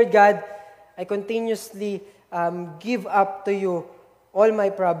today, Lord God, I continuously give up to you all my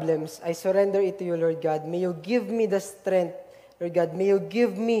problems. I surrender it to you, Lord God. May you give me the strength, Lord God. May you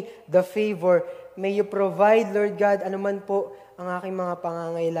give me the favor. May you provide, Lord God, anuman po ang aking mga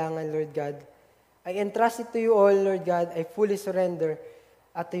pangangailangan, Lord God. I entrust it to you all, Lord God. I fully surrender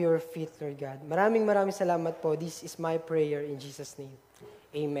at your feet, Lord God. Maraming salamat po. This is my prayer in Jesus' name.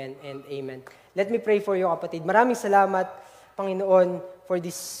 Amen and amen. Let me pray for you, kapatid. Maraming salamat, Panginoon, for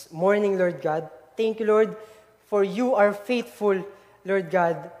this morning, Lord God. Thank you, Lord, for you are faithful, Lord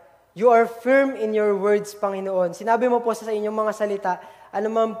God. You are firm in your words, Panginoon. Sinabi mo po sa inyong mga salita,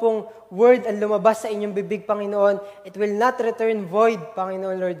 anuman pong word ang lumabas sa inyong bibig, Panginoon, it will not return void,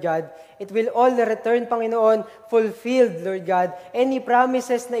 Panginoon, Lord God. It will all return, Panginoon, fulfilled, Lord God. Any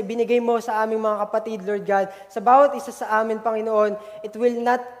promises na ibinigay mo sa aming mga kapatid, Lord God, sa bawat isa sa amin, Panginoon, it will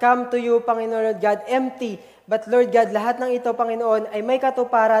not come to you, Panginoon, Lord God, empty. But Lord God, lahat ng ito, Panginoon, ay may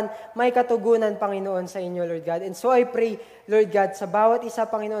katuparan, may katugunan, Panginoon, sa inyo, Lord God. And so I pray, Lord God, sa bawat isa,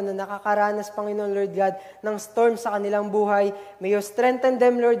 Panginoon, na nakakaranas, Panginoon, Lord God, ng storm sa kanilang buhay, may you strengthen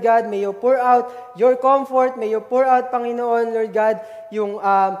them, Lord God. May you pour out your comfort. May you pour out, Panginoon, Lord God, yung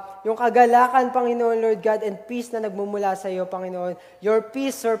kagalakan, Panginoon, Lord God, and peace na nagmumula sa iyo, Panginoon. Your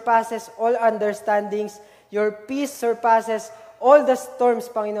peace surpasses all understandings. Your peace surpasses all the storms,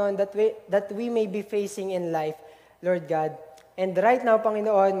 Panginoon, that we may be facing in life, Lord God. And right now,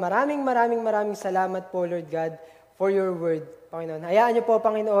 Panginoon, maraming salamat po, Lord God, for your word, Panginoon. Hayaan niyo po,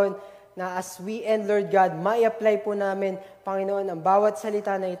 Panginoon, na as we end, Lord God, ma-apply po namin, Panginoon, ang bawat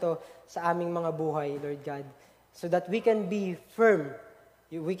salita na ito sa aming mga buhay, Lord God. So that we can be firm.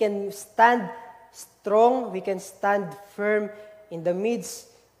 We can stand strong. We can stand firm in the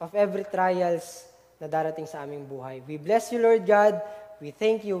midst of every trials na darating sa aming buhay. We bless you, Lord God. We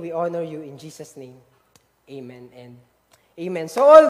thank you. We honor you in Jesus' name. Amen and amen. So all